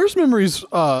 where's memories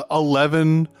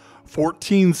 11,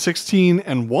 14, 16,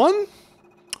 and 1?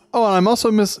 Oh, and I'm also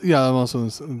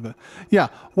yeah,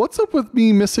 what's up with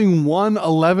me missing 1,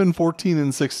 11, 14,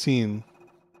 and 16?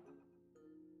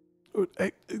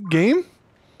 Game?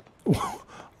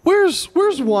 Where's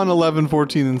 1, 11,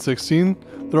 14, and 16?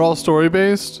 They're all story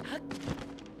based?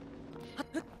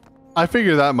 I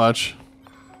figure that much.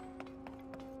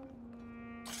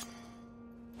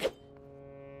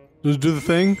 Just do the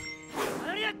thing.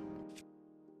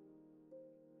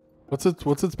 What's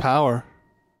its power?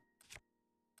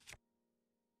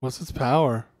 What's its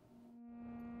power?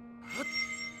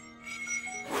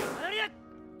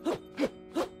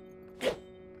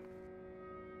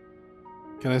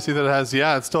 Can I see that it has,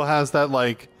 yeah, it still has that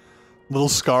like little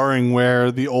scarring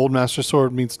where the old Master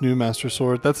Sword meets new Master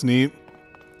Sword. That's neat.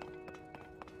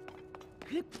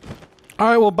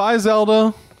 Alright, well bye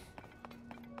Zelda.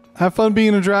 Have fun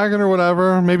being a dragon or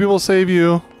whatever. Maybe we'll save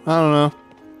you. I don't know.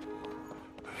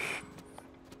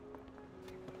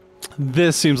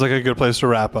 This seems like a good place to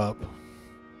wrap up.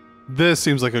 This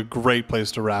seems like a great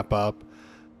place to wrap up.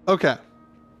 Okay.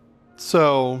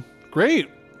 So,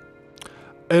 great.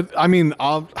 I mean,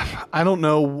 I don't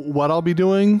know what I'll be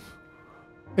doing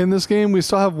in this game. We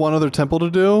still have one other temple to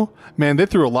do. Man, they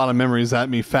threw a lot of memories at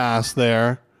me fast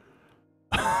there.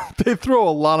 They throw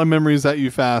a lot of memories at you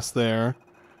fast there.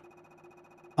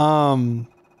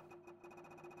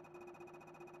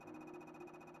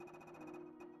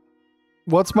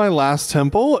 What's my last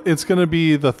temple? It's going to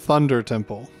be the Thunder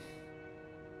Temple.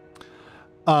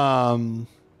 That's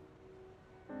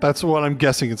what I'm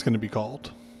guessing it's going to be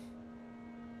called.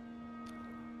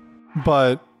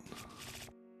 But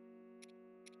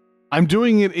I'm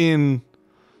doing it in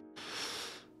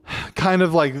kind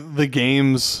of like the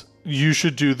game's you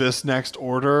should do this next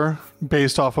order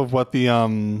based off of what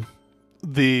the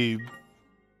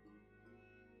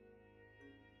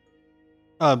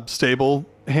stable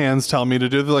hands tell me to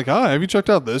do. They're like, oh, have you checked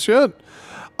out this yet?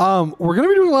 We're going to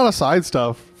be doing a lot of side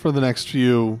stuff for the next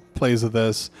few plays of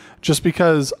this, just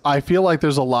because I feel like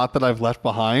there's a lot that I've left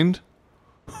behind.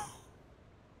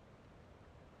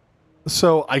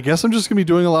 So I guess I'm just going to be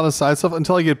doing a lot of side stuff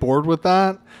until I get bored with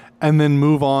that, and then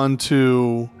move on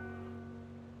to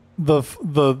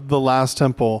the last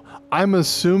temple. I'm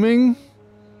assuming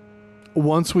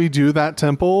once we do that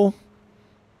temple,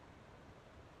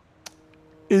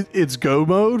 it's go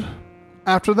mode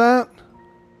after that.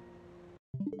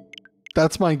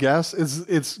 That's my guess.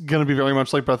 It's gonna be very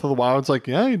much like Breath of the Wild. It's like,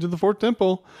 yeah, you did the fourth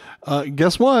temple.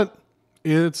 Guess what?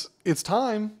 It's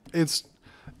time. It's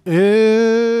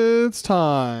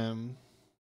time.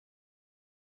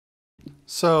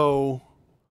 So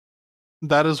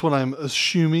that is what I'm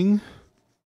assuming.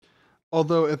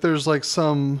 Although if there's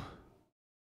some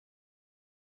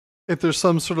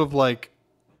sort of like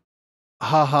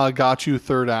haha got you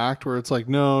third act where it's like,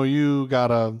 no, you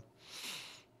gotta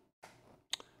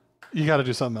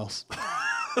do something else.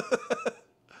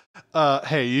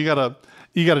 Hey, you gotta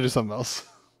do something else.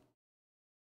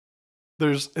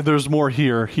 There's more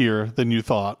here than you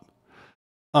thought.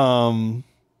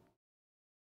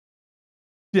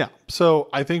 Yeah, so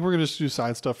I think we're gonna just do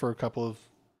side stuff for a couple of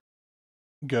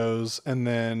goes, and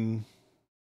then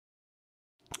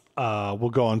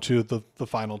we'll go on to the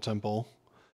final temple.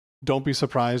 Don't be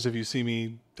surprised if you see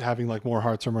me having like more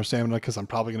hearts or more stamina, because I'm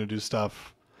probably gonna do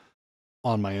stuff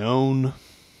on my own.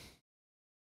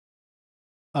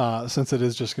 Since it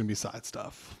is just gonna be side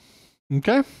stuff.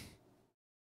 Okay.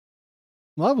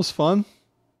 Well, that was fun.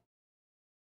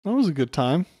 That was a good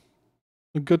time.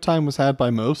 A good time was had by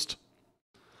most.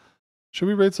 Should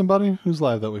we raid somebody? Who's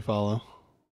live that we follow?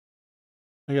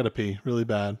 I gotta pee really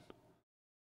bad.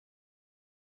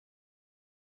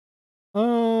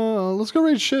 Let's go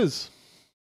raid Shiz.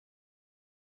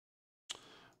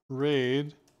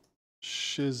 Raid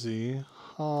Shizzy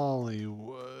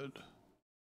Hollywood.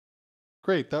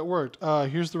 Great, that worked.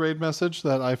 Here's the raid message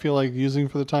that I feel like using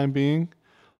for the time being.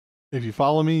 If you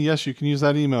follow me, yes, you can use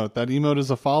that emote. That emote is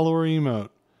a follower emote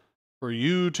for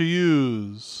you to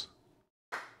use.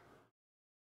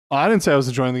 Oh, I didn't say I was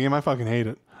enjoying the game. I fucking hate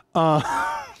it. No,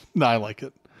 I like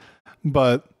it.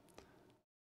 But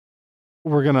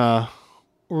we're gonna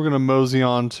mosey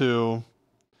on to.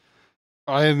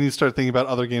 I need to start thinking about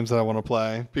other games that I want to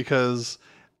play because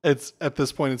it's at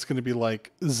this point it's going to be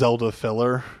like Zelda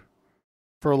filler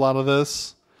for a lot of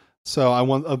this. So I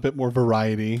want a bit more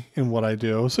variety in what I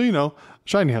do. So, you know,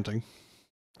 shiny hunting.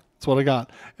 That's what I got.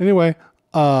 Anyway,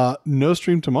 no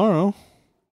stream tomorrow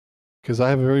because I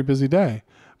have a very busy day.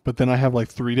 But then I have like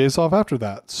 3 days off after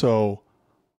that. So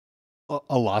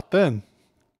a lot then.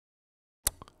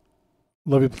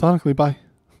 Love you platonically. Bye.